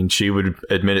would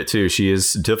admit it too. She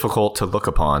is difficult to look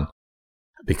upon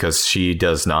because she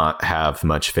does not have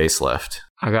much face left.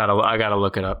 I gotta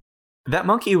look it up. That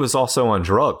monkey was also on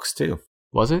drugs too.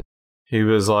 Was it? He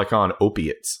was like on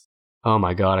opiates. Oh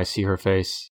my God, I see her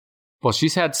face. Well,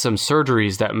 she's had some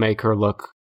surgeries that make her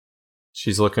look...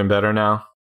 She's looking better now?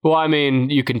 Well, I mean,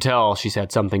 you can tell she's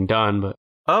had something done, but...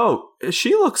 Oh,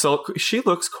 she looks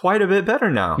quite a bit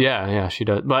better now. Yeah, she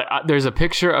does. But there's a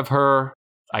picture of her,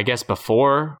 I guess,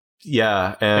 before.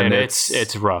 Yeah, and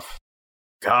it's rough.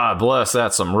 God bless,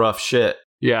 that's some rough shit.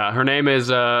 Yeah, her name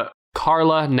is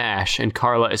Carla Nash, and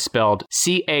Carla is spelled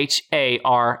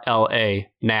Charla,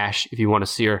 Nash, if you want to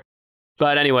see her.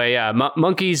 But anyway, yeah,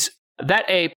 monkeys, that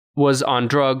ape was on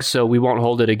drugs, so we won't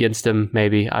hold it against him,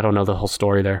 maybe. I don't know the whole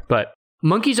story there. But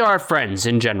monkeys are our friends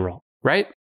in general, right?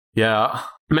 Yeah.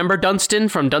 Remember Dunstan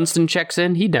from Dunstan Checks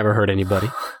In? He'd never hurt anybody,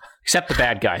 except the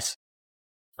bad guys.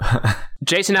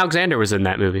 Jason Alexander was in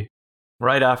that movie.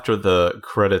 Right after the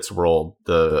credits rolled,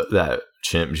 that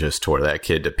chimp just tore that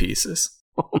kid to pieces.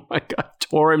 Oh my God,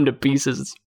 tore him to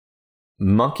pieces.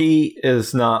 Monkey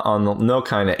is not on no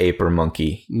kind of ape or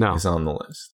monkey is on the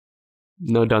list.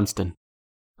 No Dunstan.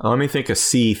 Let me think of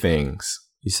sea things.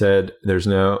 You said there's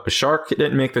a shark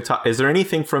didn't make the top. Is there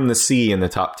anything from the sea in the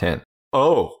top 10?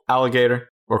 Oh, alligator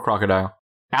or crocodile.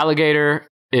 Alligator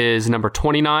is number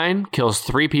 29, kills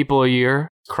 3 people a year.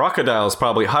 Crocodile is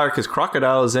probably higher because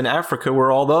crocodile is in Africa where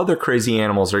all the other crazy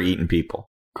animals are eating people.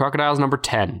 Crocodile's number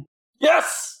 10.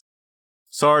 Yes!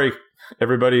 Sorry,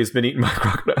 everybody has been eaten by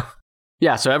crocodile.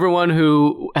 Yeah, so everyone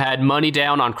who had money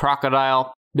down on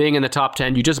crocodile being in the top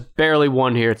 10, you just barely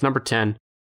won here. It's number 10.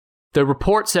 The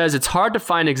report says it's hard to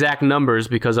find exact numbers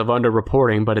because of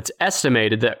underreporting, but it's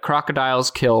estimated that crocodiles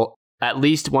kill at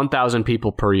least 1,000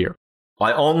 people per year.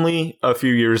 I only a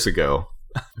few years ago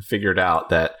figured out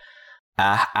that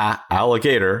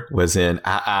alligator was in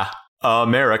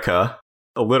America.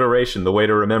 Alliteration, the way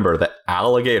to remember that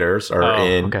alligators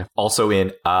are also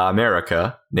in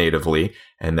America natively,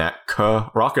 and that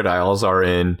crocodiles are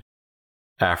in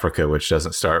Africa, which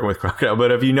doesn't start with crocodile.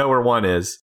 But if you know where one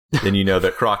is, then you know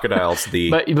that crocodile's the...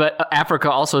 But Africa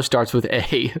also starts with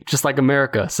A, just like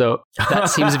America. So that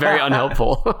seems very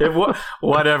unhelpful.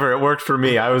 Whatever, it worked for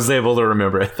me. I was able to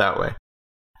remember it that way.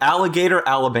 Alligator,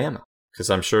 Alabama. Because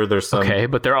I'm sure there's some... Okay,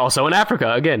 but they're also in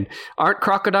Africa. Again, aren't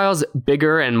crocodiles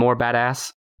bigger and more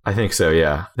badass? I think so,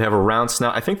 yeah. They have a round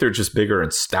snout. I think they're just bigger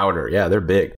and stouter. Yeah, they're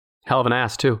big. Hell of an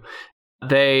ass, too.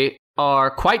 They are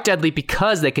quite deadly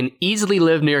because they can easily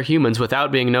live near humans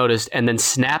without being noticed and then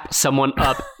snap someone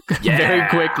up very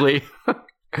quickly.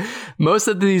 Most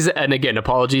of these, and again,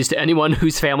 apologies to anyone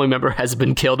whose family member has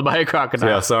been killed by a crocodile.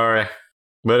 Yeah, sorry.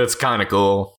 But it's kind of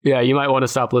cool. Yeah, you might want to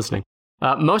stop listening.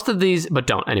 Most of these, but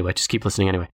don't. Anyway, just keep listening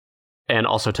anyway. And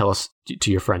also tell us to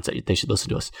your friends that they should listen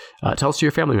to us. Tell us to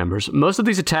your family members. Most of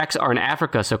these attacks are in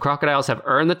Africa, so crocodiles have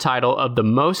earned the title of the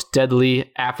most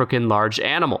deadly African large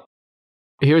animal.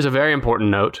 Here's a very important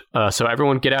note. So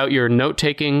everyone get out your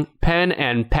note-taking pen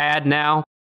and pad now.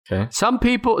 Okay. Some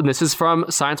people, and this is from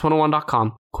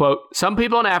science101.com, quote, some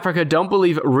people in Africa don't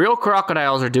believe real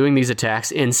crocodiles are doing these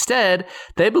attacks. Instead,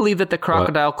 they believe that the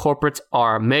crocodile corporates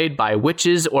are made by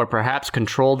witches or perhaps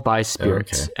controlled by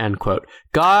spirits, end quote.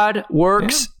 God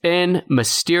works in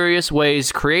mysterious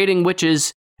ways, creating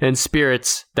witches and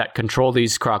spirits that control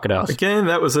these crocodiles. Again,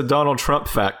 that was a Donald Trump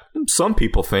fact. Some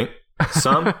people think.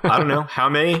 Some, I don't know. How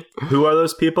many? Who are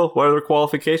those people? What are their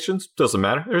qualifications? Doesn't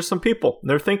matter. There's some people.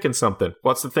 They're thinking something.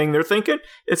 What's the thing they're thinking?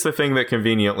 It's the thing that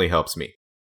conveniently helps me.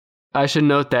 I should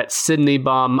note that Sydney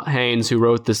Baum Haynes, who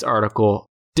wrote this article,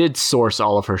 did source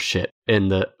all of her shit in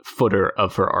the footer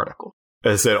of her article.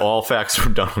 I said all facts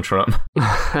from Donald Trump.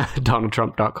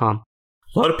 DonaldTrump.com.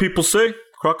 A lot of people say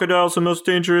crocodile's the most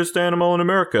dangerous animal in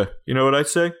America. You know what I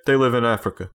say? They live in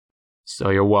Africa. So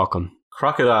you're welcome.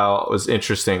 Crocodile was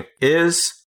interesting.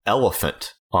 Is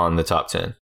elephant on the top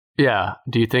 10? Yeah.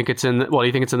 Do you think it's in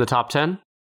the top 10?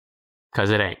 Because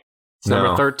it ain't. It's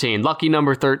number 13. Lucky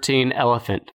number 13,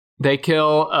 elephant. They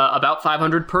kill about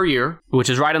 500 per year, which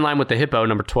is right in line with the hippo,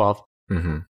 number 12.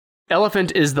 Mm-hmm.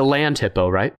 Elephant is the land hippo,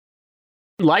 right?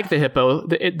 Like the hippo,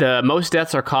 the most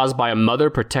deaths are caused by a mother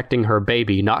protecting her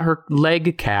baby, not her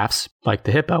leg calves, like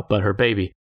the hippo, but her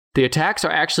baby. The attacks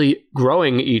are actually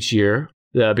growing each year,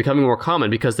 becoming more common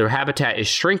because their habitat is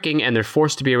shrinking and they're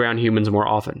forced to be around humans more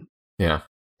often. Yeah.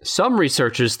 Some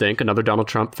researchers think, another Donald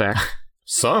Trump fact,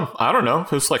 Some. I don't know.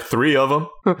 There's like 3 of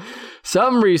them.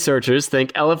 Some researchers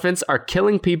think elephants are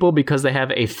killing people because they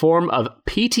have a form of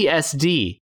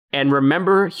PTSD and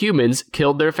remember humans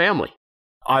killed their family.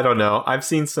 I don't know. I've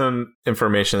seen some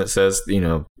information that says,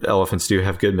 elephants do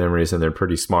have good memories and they're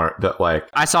pretty smart, but like...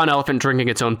 I saw an elephant drinking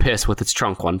its own piss with its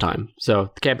trunk one time, so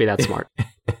it can't be that smart.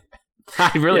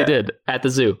 I really did, at the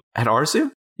zoo. At our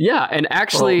zoo? Yeah, and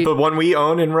actually... the one we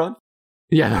own and run?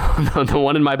 Yeah, the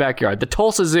one in my backyard. The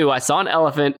Tulsa Zoo, I saw an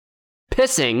elephant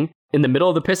pissing. In the middle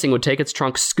of the pissing, would take its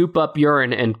trunk, scoop up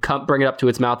urine, and bring it up to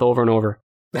its mouth over and over.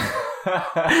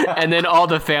 And then all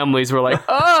the families were like,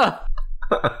 "Ugh!"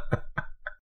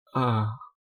 I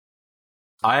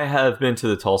have been to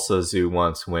the Tulsa Zoo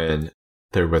once when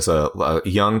there was a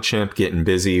young chimp getting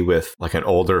busy with like an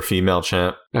older female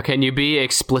chimp. Now, can you be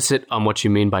explicit on what you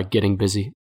mean by getting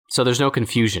busy? So there's no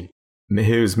confusion.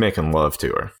 He was making love to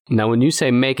her. Now, when you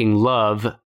say making love,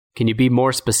 can you be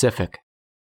more specific?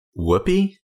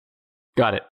 Whoopee?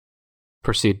 Got it.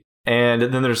 Proceed. And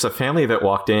then there's a family that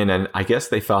walked in, and I guess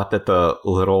they thought that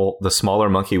the smaller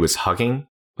monkey was hugging.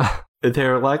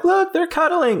 They're like, look, they're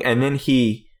cuddling. And then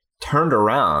he turned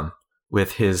around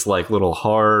with his like little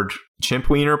hard chimp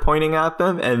wiener pointing at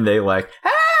them, and they like,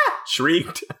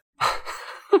 shrieked.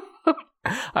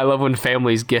 I love when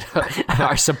families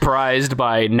are surprised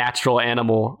by natural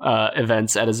animal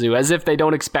events at a zoo, as if they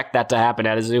don't expect that to happen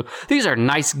at a zoo. These are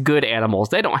nice, good animals.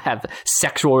 They don't have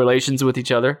sexual relations with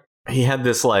each other. He had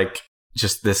this like,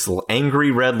 just this angry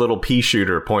red little pea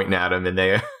shooter pointing at him, and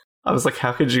I was like,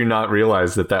 how could you not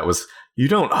realize that was, you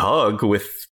don't hug with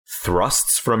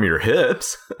thrusts from your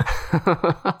hips?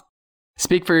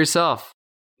 Speak for yourself.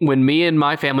 When me and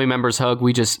my family members hug,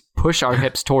 we just push our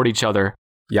hips toward each other.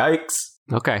 Yikes.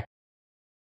 Okay.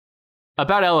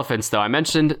 About elephants, though, I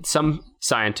mentioned some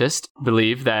scientists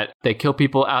believe that they kill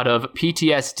people out of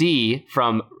PTSD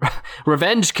from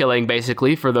revenge killing,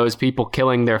 basically, for those people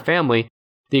killing their family.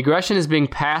 The aggression is being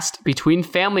passed between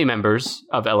family members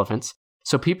of elephants,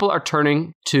 so people are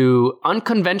turning to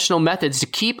unconventional methods to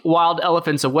keep wild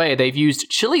elephants away. They've used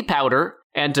chili powder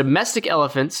and domestic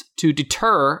elephants to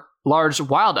deter large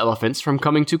wild elephants from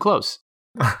coming too close.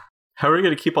 How are we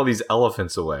going to keep all these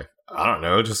elephants away? I don't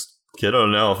know, just get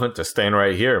an elephant to stand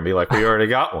right here and be like, we already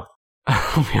got one.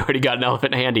 We already got an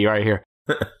elephant handy right here.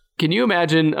 Can you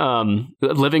imagine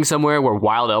living somewhere where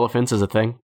wild elephants is a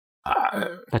thing?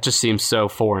 That just seems so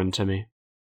foreign to me.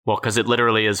 Well, because it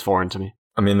literally is foreign to me.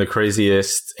 I mean, the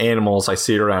craziest animals I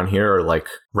see around here are like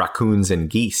raccoons and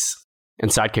geese.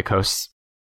 And sidekick hosts.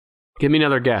 Give me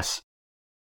another guess.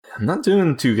 I'm not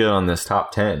doing too good on this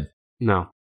top 10. No.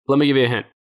 Let me give you a hint.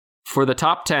 For the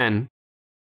top 10,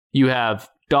 you have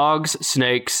dogs,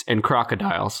 snakes, and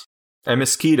crocodiles. And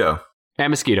mosquito. And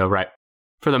mosquito, right.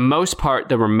 For the most part,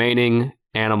 the remaining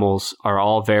animals are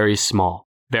all very small.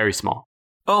 Very small.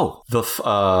 Oh, the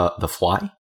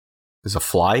fly? Does a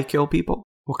fly kill people?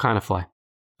 What kind of fly?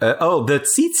 The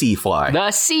tsetse fly.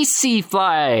 The tsetse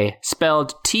fly,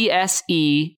 spelled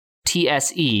Tsetse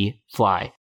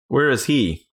fly. Where is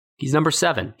he? He's number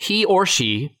 7. He or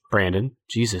she, Brandon,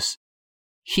 Jesus.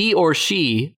 He or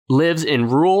she lives in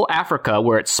rural Africa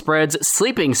where it spreads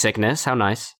sleeping sickness. How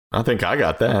nice. I think I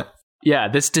got that. Yeah,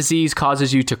 this disease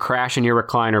causes you to crash in your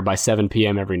recliner by 7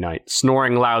 p.m. every night,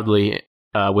 snoring loudly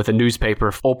with a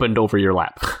newspaper opened over your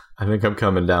lap. I think I'm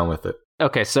coming down with it.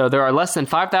 Okay, so there are less than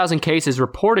 5,000 cases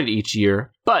reported each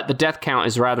year, but the death count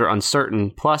is rather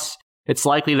uncertain. Plus, it's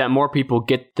likely that more people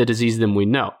get the disease than we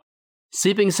know.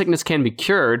 Sleeping sickness can be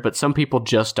cured, but some people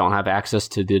just don't have access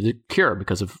to the cure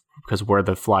because of where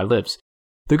the fly lives.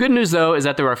 The good news, though, is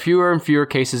that there are fewer and fewer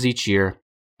cases each year.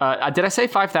 Did I say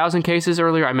 5,000 cases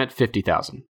earlier? I meant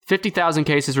 50,000. 50,000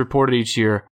 cases reported each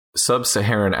year.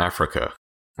 Sub-Saharan Africa,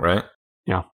 right?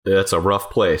 Yeah. That's a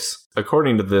rough place.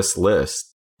 According to this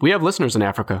list. We have listeners in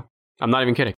Africa. I'm not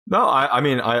even kidding. No, I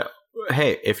mean,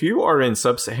 hey, if you are in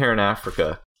Sub-Saharan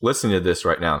Africa, listening to this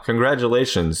right now,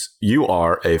 congratulations, you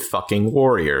are a fucking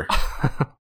warrior.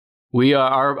 We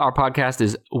our podcast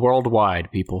is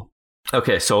worldwide, people.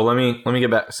 Okay, so let me get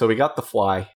back. So we got the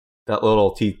fly, that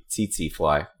little tsetse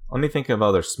fly. Let me think of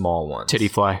other small ones. Titty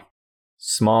fly.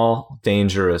 Small,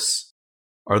 dangerous.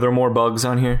 Are there more bugs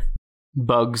on here?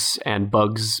 Bugs and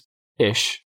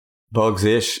bugs-ish.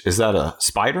 Bugs-ish? Is that a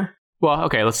spider? Well,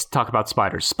 okay, let's talk about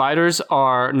spiders. Spiders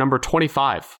are number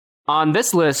 25. On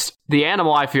this list, the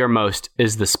animal I fear most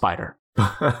is the spider.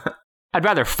 I'd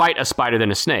rather fight a spider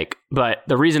than a snake, but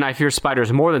the reason I fear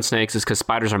spiders more than snakes is because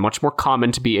spiders are much more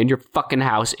common to be in your fucking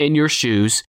house, in your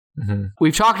shoes. Mm-hmm.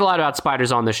 We've talked a lot about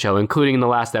spiders on this show, including in the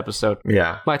last episode.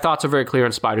 Yeah. My thoughts are very clear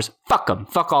on spiders. Fuck them.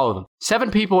 Fuck all of them.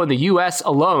 7 people in the U.S.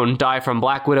 alone die from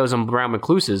black widows and brown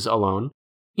recluses alone.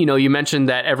 you mentioned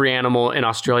that every animal in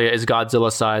Australia is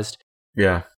Godzilla-sized.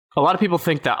 Yeah. A lot of people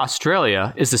think that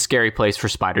Australia is a scary place for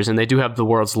spiders, and they do have the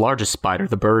world's largest spider,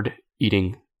 the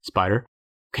bird-eating spider.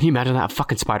 Can you imagine that? A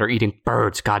fucking spider eating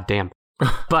birds, goddamn.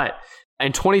 But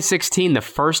in 2016, the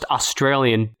first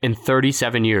Australian in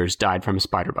 37 years died from a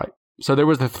spider bite. So there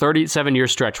was a 37-year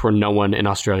stretch where no one in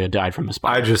Australia died from a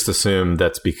spider. I just assume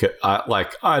that's because,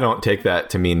 I don't take that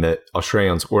to mean that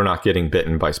Australians were not getting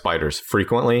bitten by spiders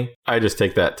frequently. I just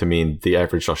take that to mean the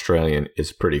average Australian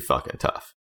is pretty fucking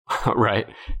tough. Right.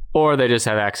 Or they just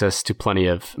have access to plenty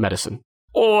of medicine.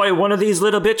 Oi, one of these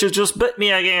little bitches just bit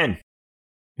me again.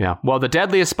 Yeah. Well, the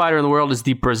deadliest spider in the world is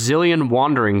the Brazilian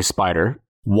wandering spider.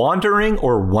 Wandering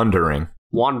or wondering?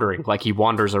 Wandering, like he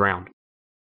wanders around.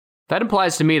 That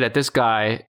implies to me that this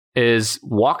guy is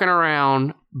walking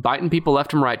around, biting people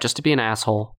left and right just to be an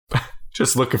asshole.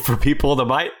 Just looking for people to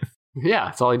bite? Yeah,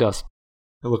 that's all he does.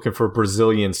 They're looking for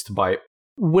Brazilians to bite.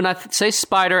 When I say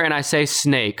spider and I say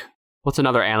snake, what's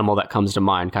another animal that comes to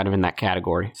mind kind of in that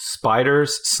category?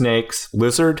 Spiders, snakes,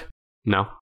 lizard? No.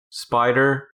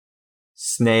 Spider,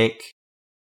 snake,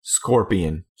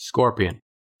 scorpion. Scorpion.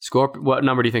 What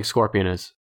number do you think scorpion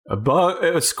is? A bug.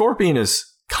 A scorpion is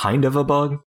kind of a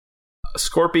bug.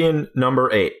 Scorpion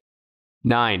number 8.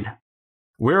 9.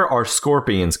 Where are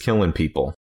scorpions killing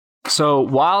people? So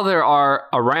while there are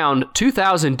around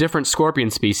 2,000 different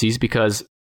scorpion species, because,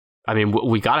 I mean,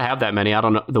 we got to have that many. I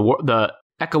don't know. The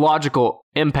ecological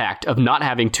impact of not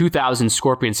having 2,000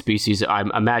 scorpion species, I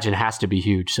imagine, has to be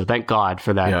huge. So thank God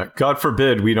for that. Yeah, God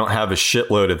forbid we don't have a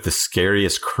shitload of the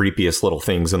scariest, creepiest little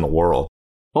things in the world.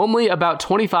 Only about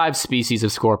 25 species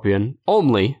of scorpion,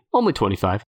 only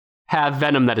 25, have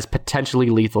venom that is potentially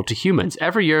lethal to humans.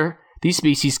 Every year, these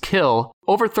species kill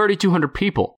over 3,200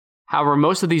 people. However,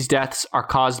 most of these deaths are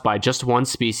caused by just one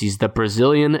species, the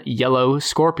Brazilian yellow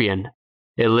scorpion.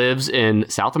 It lives in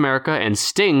South America and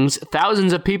stings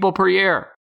thousands of people per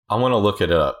year. I want to look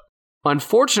it up.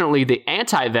 Unfortunately, the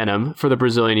anti-venom for the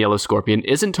Brazilian yellow scorpion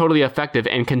isn't totally effective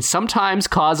and can sometimes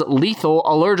cause lethal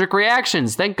allergic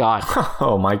reactions. Thank God.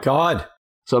 Oh my God.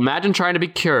 So imagine trying to be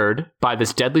cured by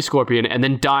this deadly scorpion and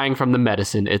then dying from the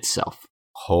medicine itself.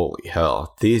 Holy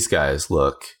hell. These guys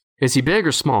look... Is he big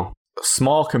or small?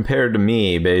 Small compared to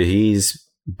me, but he's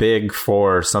big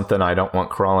for something I don't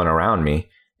want crawling around me.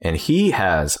 And he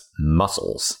has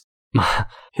muscles.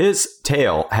 His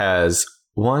tail has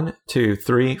 1, 2,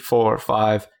 3, 4,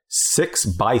 5, 6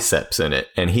 biceps in it,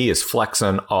 and he is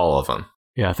flexing all of them.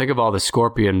 Yeah, think of all the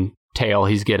scorpion tail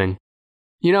he's getting.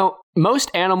 You know,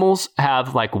 most animals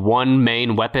have like one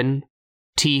main weapon,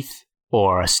 teeth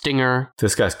or a stinger.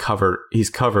 This guy's he's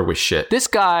covered with shit. This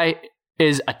guy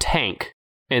is a tank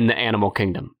in the animal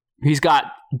kingdom. He's got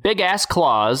big ass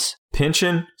claws.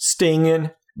 Pinching,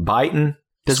 stinging, biting.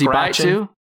 Does scratching. he bite too?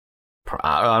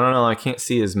 I don't know. I can't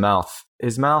see his mouth.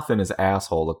 His mouth and his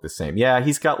asshole look the same. Yeah,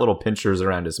 he's got little pinchers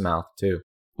around his mouth too.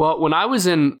 Well, when I was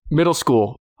in middle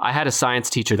school, I had a science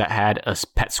teacher that had a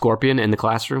pet scorpion in the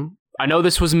classroom. I know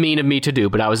this was mean of me to do,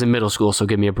 but I was in middle school, so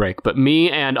give me a break. But me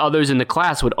and others in the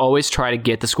class would always try to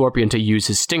get the scorpion to use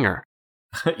his stinger.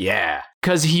 Yeah.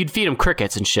 Because he'd feed him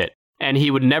crickets and shit. And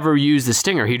he would never use the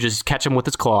stinger. He'd just catch him with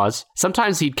his claws.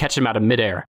 Sometimes he'd catch him out of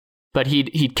midair. But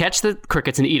he'd catch the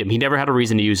crickets and eat them. He never had a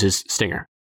reason to use his stinger.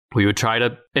 We would try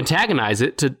to antagonize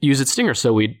it to use its stinger.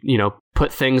 So we'd,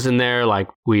 put things in there, like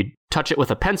we'd touch it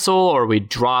with a pencil, or we'd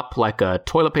drop like a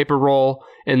toilet paper roll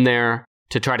in there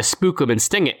to try to spook him and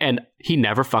sting it. And he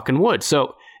never fucking would.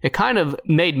 So it kind of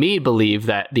made me believe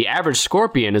that the average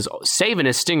scorpion is saving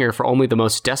his stinger for only the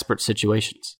most desperate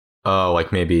situations. Oh,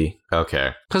 like maybe,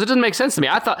 okay. Because it doesn't make sense to me.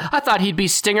 I thought he'd be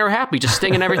stinger happy, just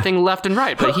stinging everything left and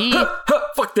right. But he...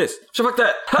 Fuck this. Fuck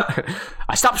that.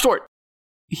 I stopped short.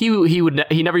 He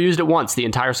never used it once the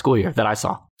entire school year that I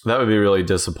saw. That would be really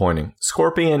disappointing.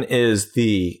 Scorpion is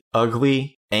the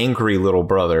ugly, angry little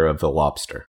brother of the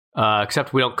lobster.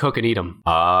 Except we don't cook and eat them.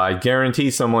 I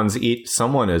guarantee someone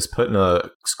is putting a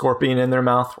scorpion in their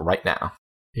mouth right now.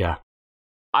 Yeah.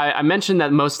 I mentioned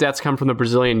that most deaths come from the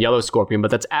Brazilian yellow scorpion,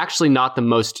 but that's actually not the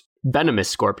most venomous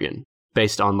scorpion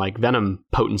based on like venom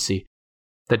potency.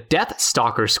 The death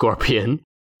stalker scorpion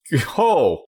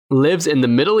lives in the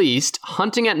Middle East,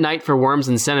 hunting at night for worms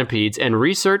and centipedes, and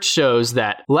research shows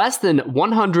that less than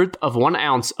 1/100th of 1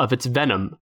 ounce of its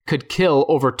venom could kill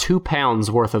over 2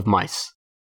 pounds worth of mice.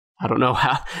 I don't know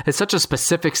how, it's such a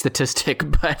specific statistic,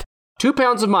 but 2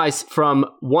 pounds of mice from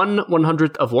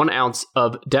 1/100th of 1 ounce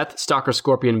of death stalker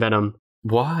scorpion venom.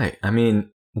 Why? I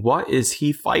mean, what is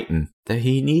he fighting that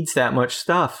he needs that much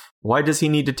stuff? Why does he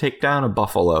need to take down a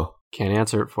buffalo? Can't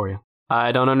answer it for you.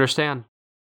 I don't understand.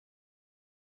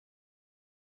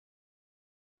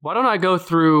 Why don't I go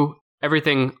through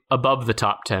everything above the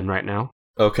top 10 right now?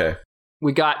 Okay.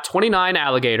 We got 29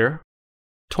 alligator,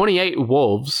 28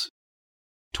 wolves,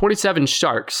 27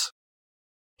 sharks,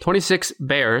 26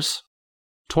 bears,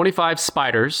 25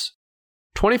 spiders,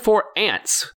 24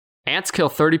 ants. Ants kill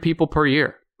 30 people per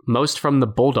year, most from the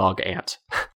bulldog ant.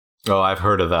 Oh, I've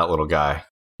heard of that little guy.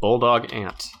 Bulldog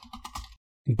ant.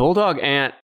 Bulldog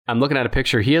ant, I'm looking at a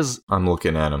picture. I'm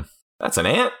looking at him. That's an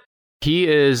ant? He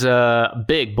is a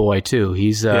big boy, too.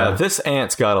 Yeah, this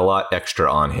ant's got a lot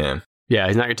extra on him. Yeah,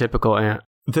 he's not your typical ant.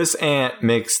 This ant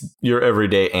makes your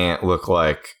everyday ant look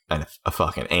like a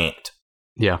fucking ant.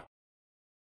 Yeah.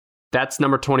 That's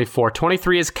number 24.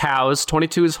 23 is cows.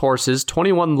 22 is horses.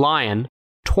 21 lion.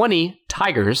 20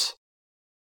 tigers.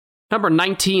 Number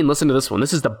 19, listen to this one.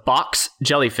 This is the box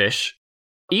jellyfish.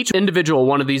 Each individual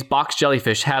one of these box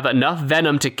jellyfish have enough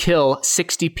venom to kill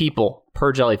 60 people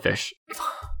per jellyfish.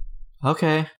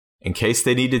 Okay. In case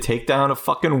they need to take down a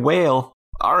fucking whale.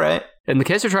 All right. In the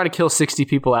case they're trying to kill 60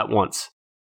 people at once.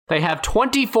 They have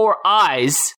 24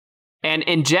 eyes and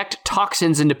inject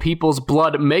toxins into people's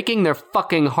blood, making their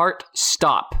fucking heart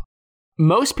stop.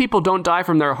 Most people don't die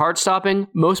from their heart stopping.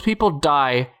 Most people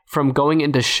die from going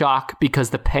into shock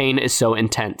because the pain is so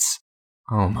intense.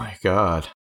 Oh my God.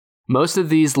 Most of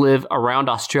these live around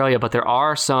Australia, but there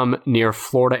are some near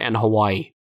Florida and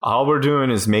Hawaii. All we're doing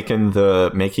is making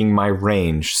my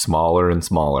range smaller and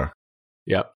smaller.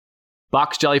 Yep.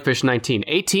 Box jellyfish 19.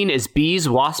 18 is bees,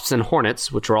 wasps, and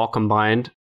hornets, which are all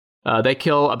combined. They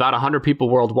kill about 100 people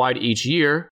worldwide each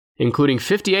year, including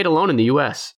 58 alone in the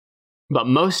U.S. But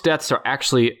most deaths are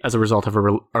actually as a result of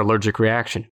an allergic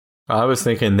reaction. I was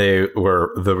thinking the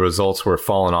results were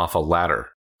falling off a ladder.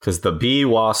 Because the bee,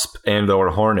 wasp, and or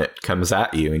hornet comes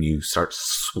at you and you start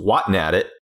swatting at it,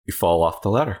 you fall off the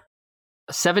ladder.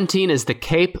 17 is the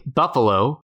Cape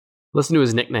buffalo. Listen to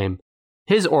his nickname.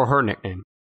 His or her nickname.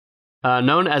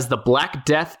 Known as the Black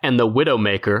Death and the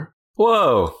Widowmaker.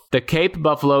 Whoa. The Cape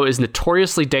buffalo is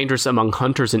notoriously dangerous among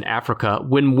hunters in Africa.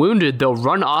 When wounded, they'll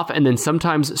run off and then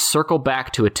sometimes circle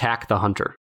back to attack the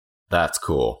hunter. That's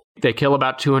cool. They kill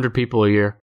about 200 people a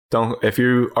year. If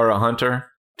you are a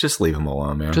hunter, just leave them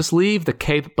alone, man. Just leave the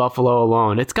Cape buffalo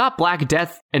alone. It's got Black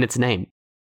Death in its name.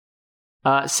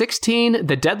 16,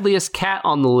 the deadliest cat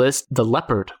on the list, the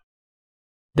leopard.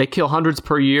 They kill hundreds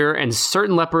per year, and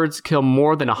certain leopards kill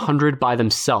more than 100 by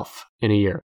themselves in a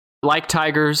year. Like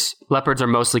tigers, leopards are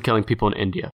mostly killing people in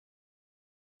India.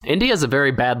 India is a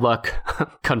very bad luck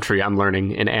country, I'm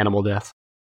learning, in animal death.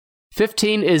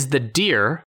 15 is the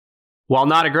deer. While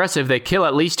not aggressive, they kill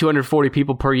at least 240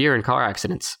 people per year in car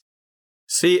accidents.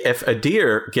 See, if a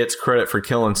deer gets credit for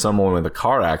killing someone with a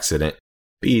car accident,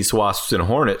 bees, wasps, and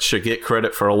hornets should get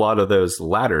credit for a lot of those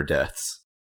ladder deaths.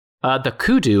 The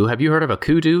kudu, have you heard of a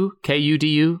kudu?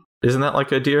 K-U-D-U? Isn't that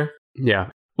like a deer? Yeah.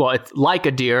 Well, it's like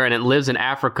a deer, and it lives in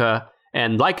Africa,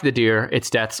 and like the deer, its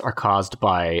deaths are caused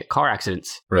by car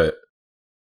accidents. Right.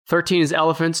 13 is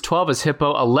elephants, 12 is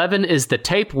hippo, 11 is the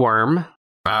tapeworm.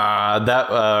 I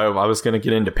was going to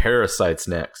get into parasites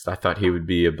next. I thought he would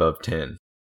be above 10.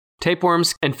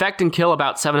 Tapeworms infect and kill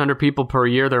about 700 people per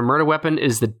year. Their murder weapon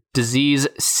is the disease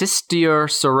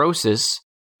cysticercosis,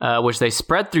 which they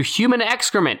spread through human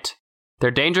excrement.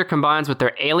 Their danger combines with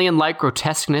their alien-like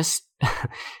grotesqueness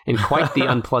in quite the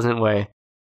unpleasant way.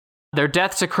 Their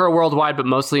deaths occur worldwide, but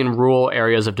mostly in rural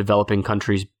areas of developing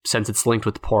countries, since it's linked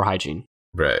with poor hygiene.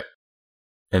 Right.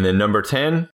 And then number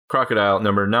 10, crocodile.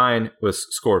 Number 9 was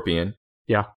scorpion.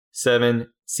 Yeah. 7,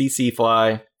 tsetse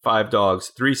fly. 5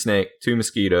 dogs, 3 snake, 2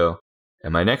 mosquito.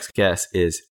 And my next guess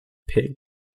is pig.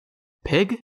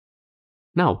 Pig?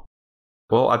 No.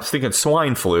 Well, I was thinking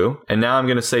swine flu, and now I'm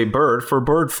going to say bird for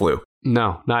bird flu.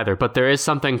 No, neither. But there is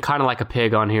something kind of like a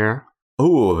pig on here.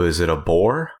 Ooh, is it a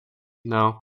boar?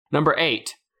 No. Number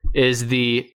 8 is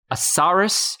the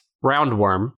Asaurus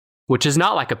roundworm, which is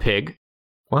not like a pig.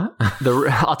 What?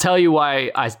 I'll tell you why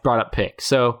I brought up pig.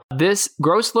 So this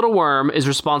gross little worm is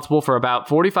responsible for about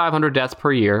 4,500 deaths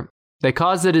per year. They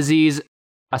cause the disease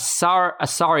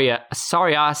psoriasis.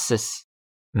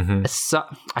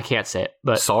 Mm-hmm. I can't say it,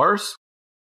 but SARS?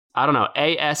 I don't know.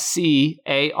 ASCARIASIS.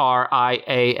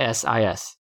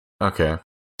 Okay.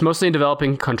 It's mostly in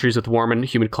developing countries with warm and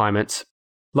humid climates.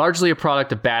 Largely a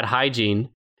product of bad hygiene.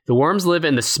 The worms live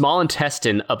in the small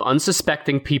intestine of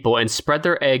unsuspecting people and spread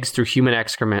their eggs through human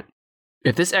excrement.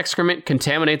 If this excrement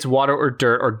contaminates water or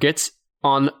dirt or gets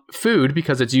on food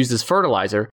because it's used as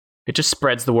fertilizer, it just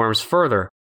spreads the worms further.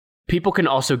 People can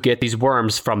also get these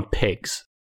worms from pigs.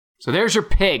 So there's your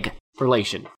pig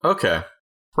relation. Okay.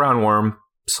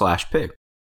 Roundworm/pig.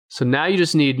 So now you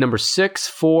just need number 6,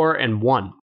 4, and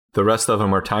 1. The rest of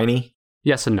them are tiny?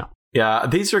 Yes and no. Yeah,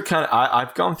 these are kind of...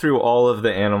 I've gone through all of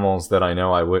the animals that I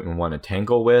know I wouldn't want to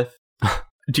tangle with.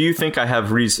 Do you think I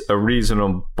have a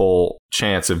reasonable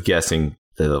chance of guessing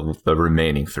the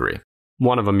remaining three?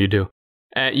 One of them you do.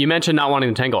 You mentioned not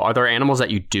wanting to tangle. Are there animals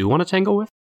that you do want to tangle with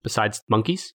besides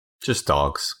monkeys? Just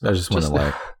dogs. I just want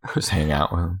to just hang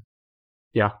out with them.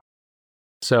 Yeah.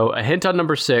 So a hint on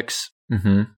number 6.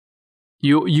 Mm-hmm.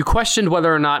 You questioned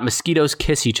whether or not mosquitoes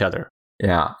kiss each other.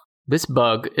 Yeah. This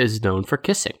bug is known for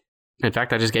kissing. In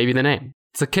fact, I just gave you the name.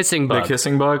 It's a kissing bug. The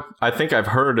kissing bug? I think I've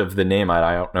heard of the name.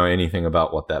 I don't know anything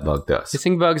about what that bug does.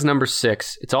 Kissing bug's number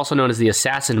 6. It's also known as the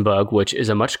assassin bug, which is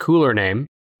a much cooler name.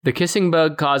 The kissing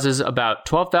bug causes about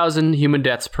 12,000 human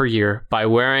deaths per year by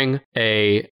wearing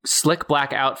a slick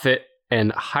black outfit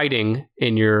and hiding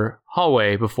in your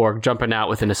hallway before jumping out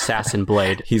with an assassin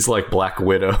blade. He's like Black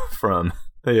Widow from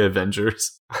the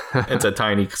Avengers. It's a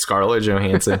tiny Scarlett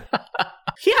Johansson.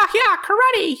 Yeah,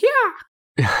 karate, yeah.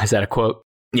 Is that a quote?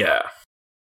 Yeah.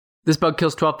 This bug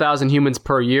kills 12,000 humans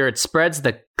per year. It spreads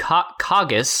the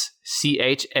Chagas,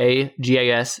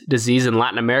 Chagas disease in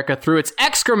Latin America through its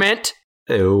excrement.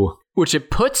 Ew. Which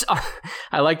it puts on...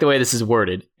 I like the way this is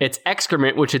worded. It's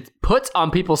excrement, which it puts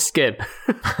on people's skin.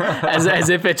 as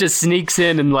if it just sneaks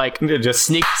in and like... It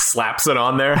just slaps it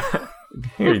on there.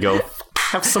 Here you go.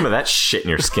 Have some of that shit in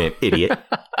your skin, idiot.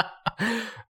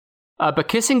 But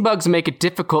kissing bugs make it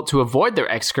difficult to avoid their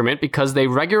excrement because they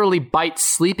regularly bite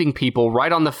sleeping people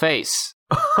right on the face.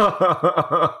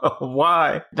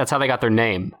 Why? That's how they got their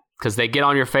name. Because they get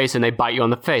on your face and they bite you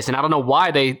on the face. And I don't know why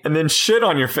they... And then shit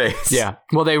on your face. Yeah.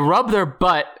 Well, they rub their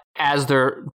butt as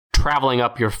they're traveling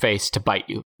up your face to bite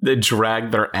you. They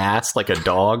drag their ass like a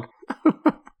dog.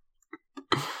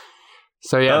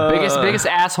 So yeah, biggest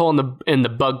asshole in the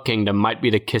bug kingdom might be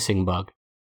the kissing bug.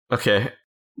 Okay.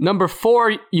 Number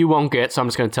 4 you won't get, so I'm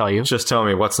just going to tell you. Just tell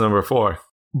me, what's number 4?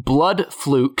 Blood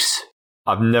flukes.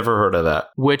 I've never heard of that.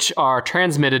 Which are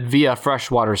transmitted via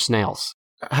freshwater snails.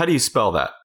 How do you spell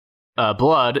that?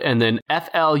 Blood, and then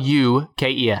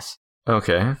Flukes.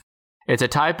 Okay. It's a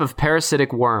type of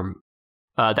parasitic worm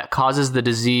that causes the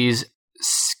disease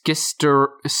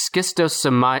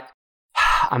schistosomiasis.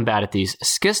 I'm bad at these.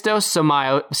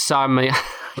 Schistosomiasis.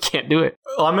 I can't do it.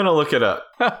 Well, I'm going to look it up.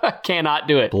 Cannot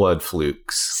do it. Blood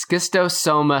flukes.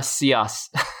 Schistosomiasis.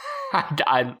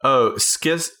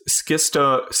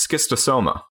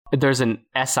 Schistosoma. There's an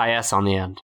SIS on the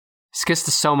end.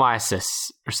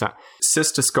 Schistosomiasis or something.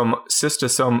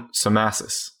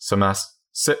 Schistosomiasis.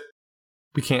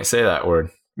 We can't say that word.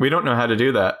 We don't know how to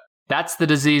do that. That's the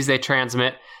disease they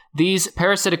transmit. These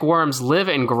parasitic worms live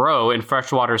and grow in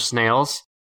freshwater snails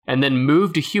and then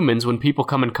move to humans when people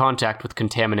come in contact with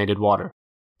contaminated water.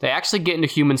 They actually get into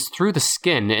humans through the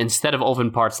skin instead of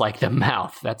open parts like the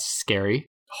mouth. That's scary.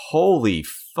 Holy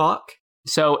fuck.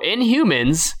 So in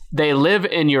humans, they live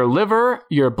in your liver,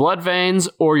 your blood veins,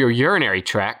 or your urinary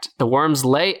tract. The worms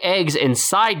lay eggs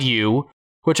inside you,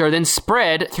 which are then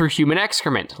spread through human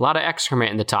excrement. A lot of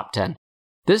excrement in the top 10.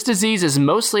 This disease is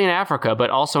mostly in Africa, but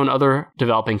also in other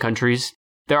developing countries.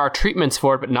 There are treatments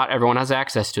for it, but not everyone has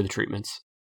access to the treatments.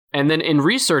 And then in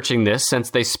researching this, since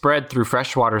they spread through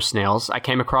freshwater snails, I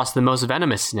came across the most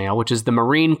venomous snail, which is the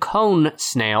marine cone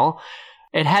snail.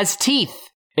 It has teeth.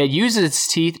 It uses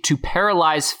its teeth to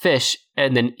paralyze fish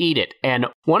and then eat it. And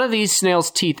one of these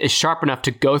snails' teeth is sharp enough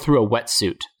to go through a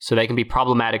wetsuit, so they can be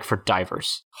problematic for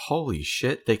divers. Holy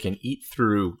shit, they can eat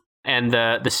through... And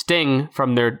the sting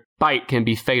from their bite can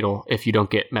be fatal if you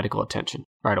don't get medical attention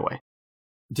right away.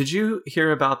 Did you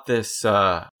hear about this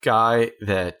guy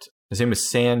that... His name is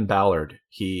Sam Ballard.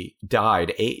 He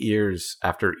died 8 years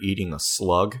after eating a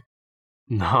slug.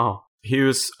 No. He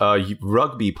was a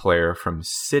rugby player from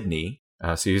Sydney.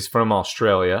 So he's from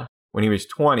Australia. When he was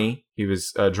 20, he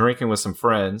was drinking with some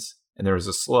friends, and there was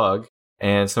a slug.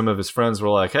 And some of his friends were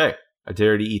like, hey, I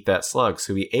dare to eat that slug.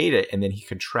 So he ate it, and then he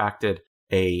contracted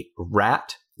a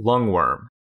rat lungworm,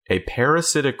 a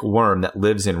parasitic worm that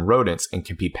lives in rodents and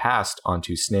can be passed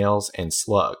onto snails and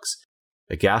slugs.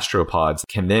 The gastropods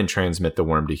can then transmit the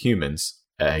worm to humans,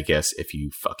 I guess, if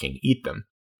you fucking eat them.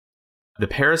 The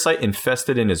parasite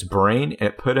infested in his brain, and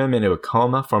it put him into a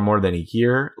coma for more than a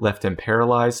year, left him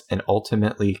paralyzed, and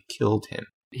ultimately killed him.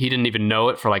 He didn't even know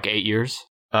it for like 8 years?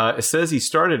 It says he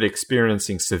started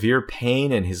experiencing severe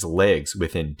pain in his legs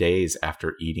within days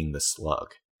after eating the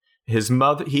slug.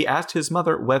 He asked his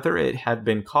mother whether it had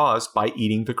been caused by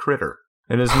eating the critter,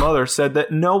 and his mother said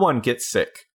that no one gets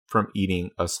sick from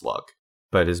eating a slug.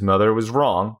 But his mother was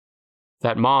wrong.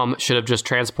 That mom should have just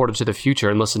transported to the future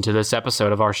and listened to this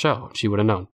episode of our show. She would have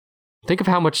known. Think of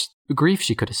how much grief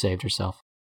she could have saved herself.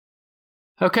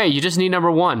 Okay, you just need number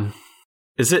 1.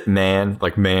 Is it man?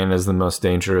 Like man is the most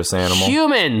dangerous animal?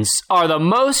 Humans are the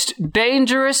most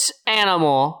dangerous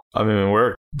animal. I mean,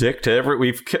 we're dick to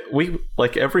we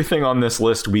like everything on this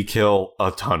list we kill a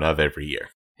ton of every year.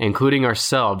 Including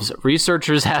ourselves.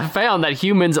 Researchers have found that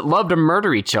humans love to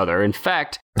murder each other. In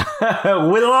fact, we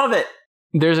love it.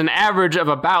 There's an average of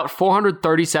about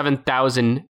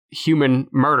 437,000 human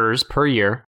murders per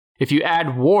year. If you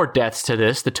add war deaths to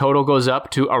this, the total goes up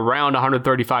to around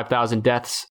 135,000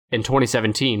 deaths in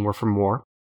 2017 were from war.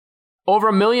 Over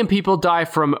 1 million people die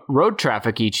from road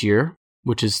traffic each year,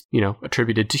 which is,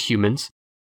 attributed to humans.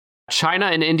 China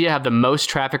and India have the most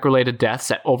traffic-related deaths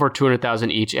at over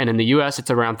 200,000 each, and in the US, it's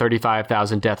around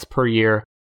 35,000 deaths per year.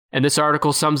 And this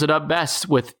article sums it up best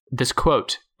with this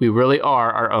quote, "We really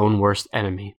are our own worst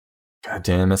enemy." God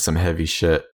damn, that's some heavy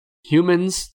shit.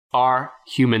 Humans are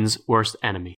humans' worst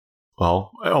enemy.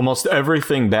 Well, almost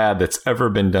everything bad that's ever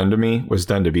been done to me was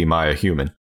done to be a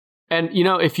human. And,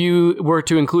 if you were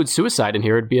to include suicide in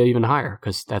here, it'd be even higher,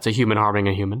 because that's a human harming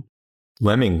a human.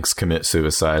 Lemmings commit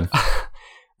suicide.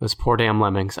 Those poor damn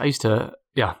lemmings. I used to,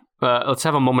 let's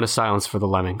have a moment of silence for the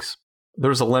lemmings. There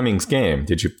was a lemmings game.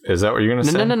 Is that what you're going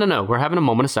to say? No. We're having a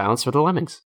moment of silence for the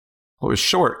lemmings. Well, it was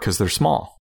short because they're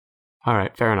small. All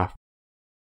right, fair enough.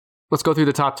 Let's go through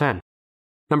the top 10.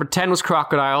 Number 10 was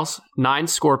crocodiles, 9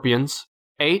 scorpions,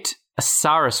 8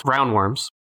 Asaurus roundworms,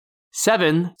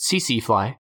 7 tsetse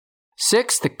fly,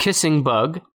 6 the kissing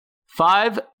bug,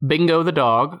 5 Bingo the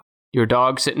dog. Your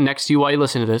dog sitting next to you while you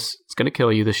listen to this. It's going to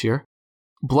kill you this year.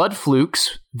 Blood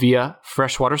flukes via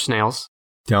freshwater snails.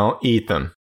 Don't eat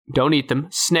them. Don't eat them.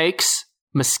 Snakes,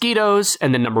 mosquitoes,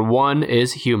 and then number 1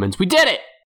 is humans. We did it!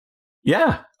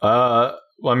 Yeah.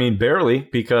 Barely,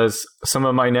 because some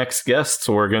of my next guests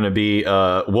were going to be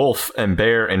wolf and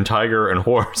bear and tiger and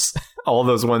horse. All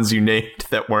those ones you named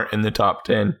that weren't in the top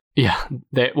 10. Yeah.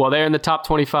 They're in the top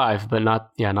 25, but not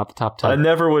the top 10. I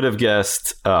never would have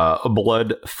guessed a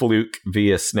blood fluke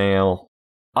via snail.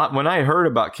 When I heard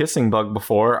about kissing bug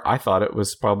before, I thought it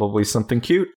was probably something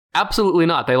cute. Absolutely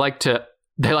not. They like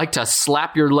to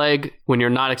slap your leg when you're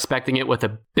not expecting it with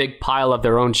a big pile of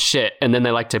their own shit, and then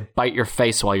they like to bite your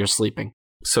face while you're sleeping.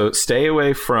 So stay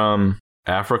away from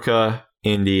Africa,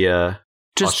 India,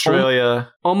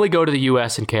 Australia. Only go to the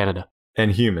US and Canada.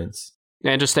 And humans.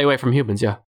 And just stay away from humans,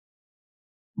 yeah.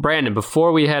 Brandon,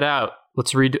 before we head out,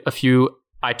 let's read a few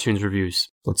iTunes reviews.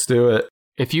 Let's do it.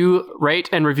 If you rate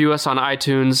and review us on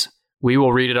iTunes, we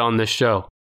will read it on this show.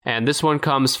 And this one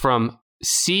comes from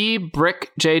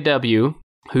CBrickJW,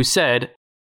 who said,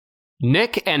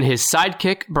 Nick and his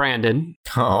sidekick, Brandon,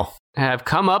 have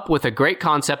come up with a great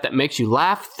concept that makes you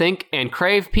laugh, think, and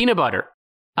crave peanut butter.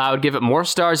 I would give it more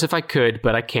stars if I could,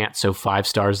 but I can't, so 5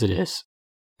 stars it is.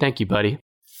 Thank you, buddy.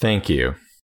 Thank you.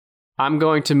 I'm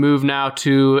going to move now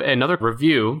to another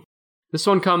review. This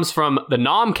one comes from the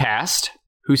Nomcast,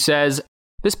 who says,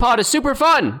 "This pod is super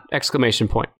fun! !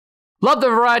 Love the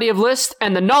variety of lists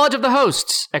and the knowledge of the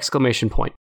hosts! !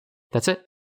 That's it.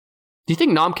 Do you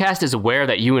think Nomcast is aware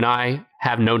that you and I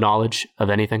have no knowledge of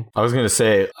anything? I was going to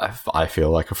say, I feel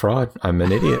like a fraud. I'm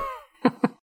an idiot.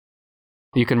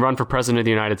 You can run for president of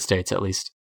the United States, at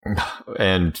least.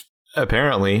 And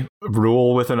apparently,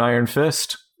 rule with an iron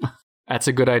fist. That's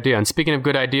a good idea. And speaking of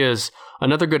good ideas,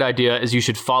 another good idea is you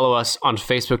should follow us on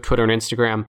Facebook, Twitter, and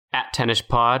Instagram at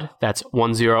TennishPod. That's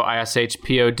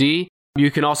 10ISHPOD.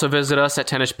 You can also visit us at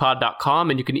tennishpod.com,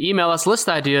 and you can email us list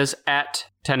ideas at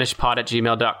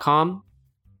tennishpod@gmail.com.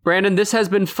 Brandon, this has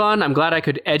been fun. I'm glad I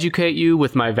could educate you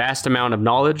with my vast amount of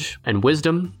knowledge and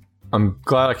wisdom. I'm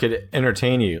glad I could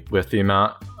entertain you with the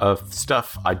amount of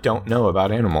stuff I don't know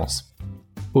about animals.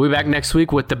 We'll be back next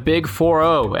week with the Big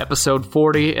 4-0, episode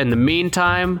 40. In the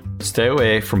meantime, stay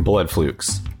away from blood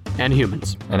flukes. And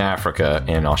humans. And Africa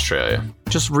and Australia.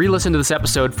 Just re-listen to this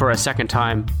episode for a second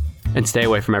time and stay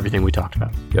away from everything we talked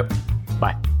about. Yep.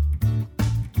 Bye.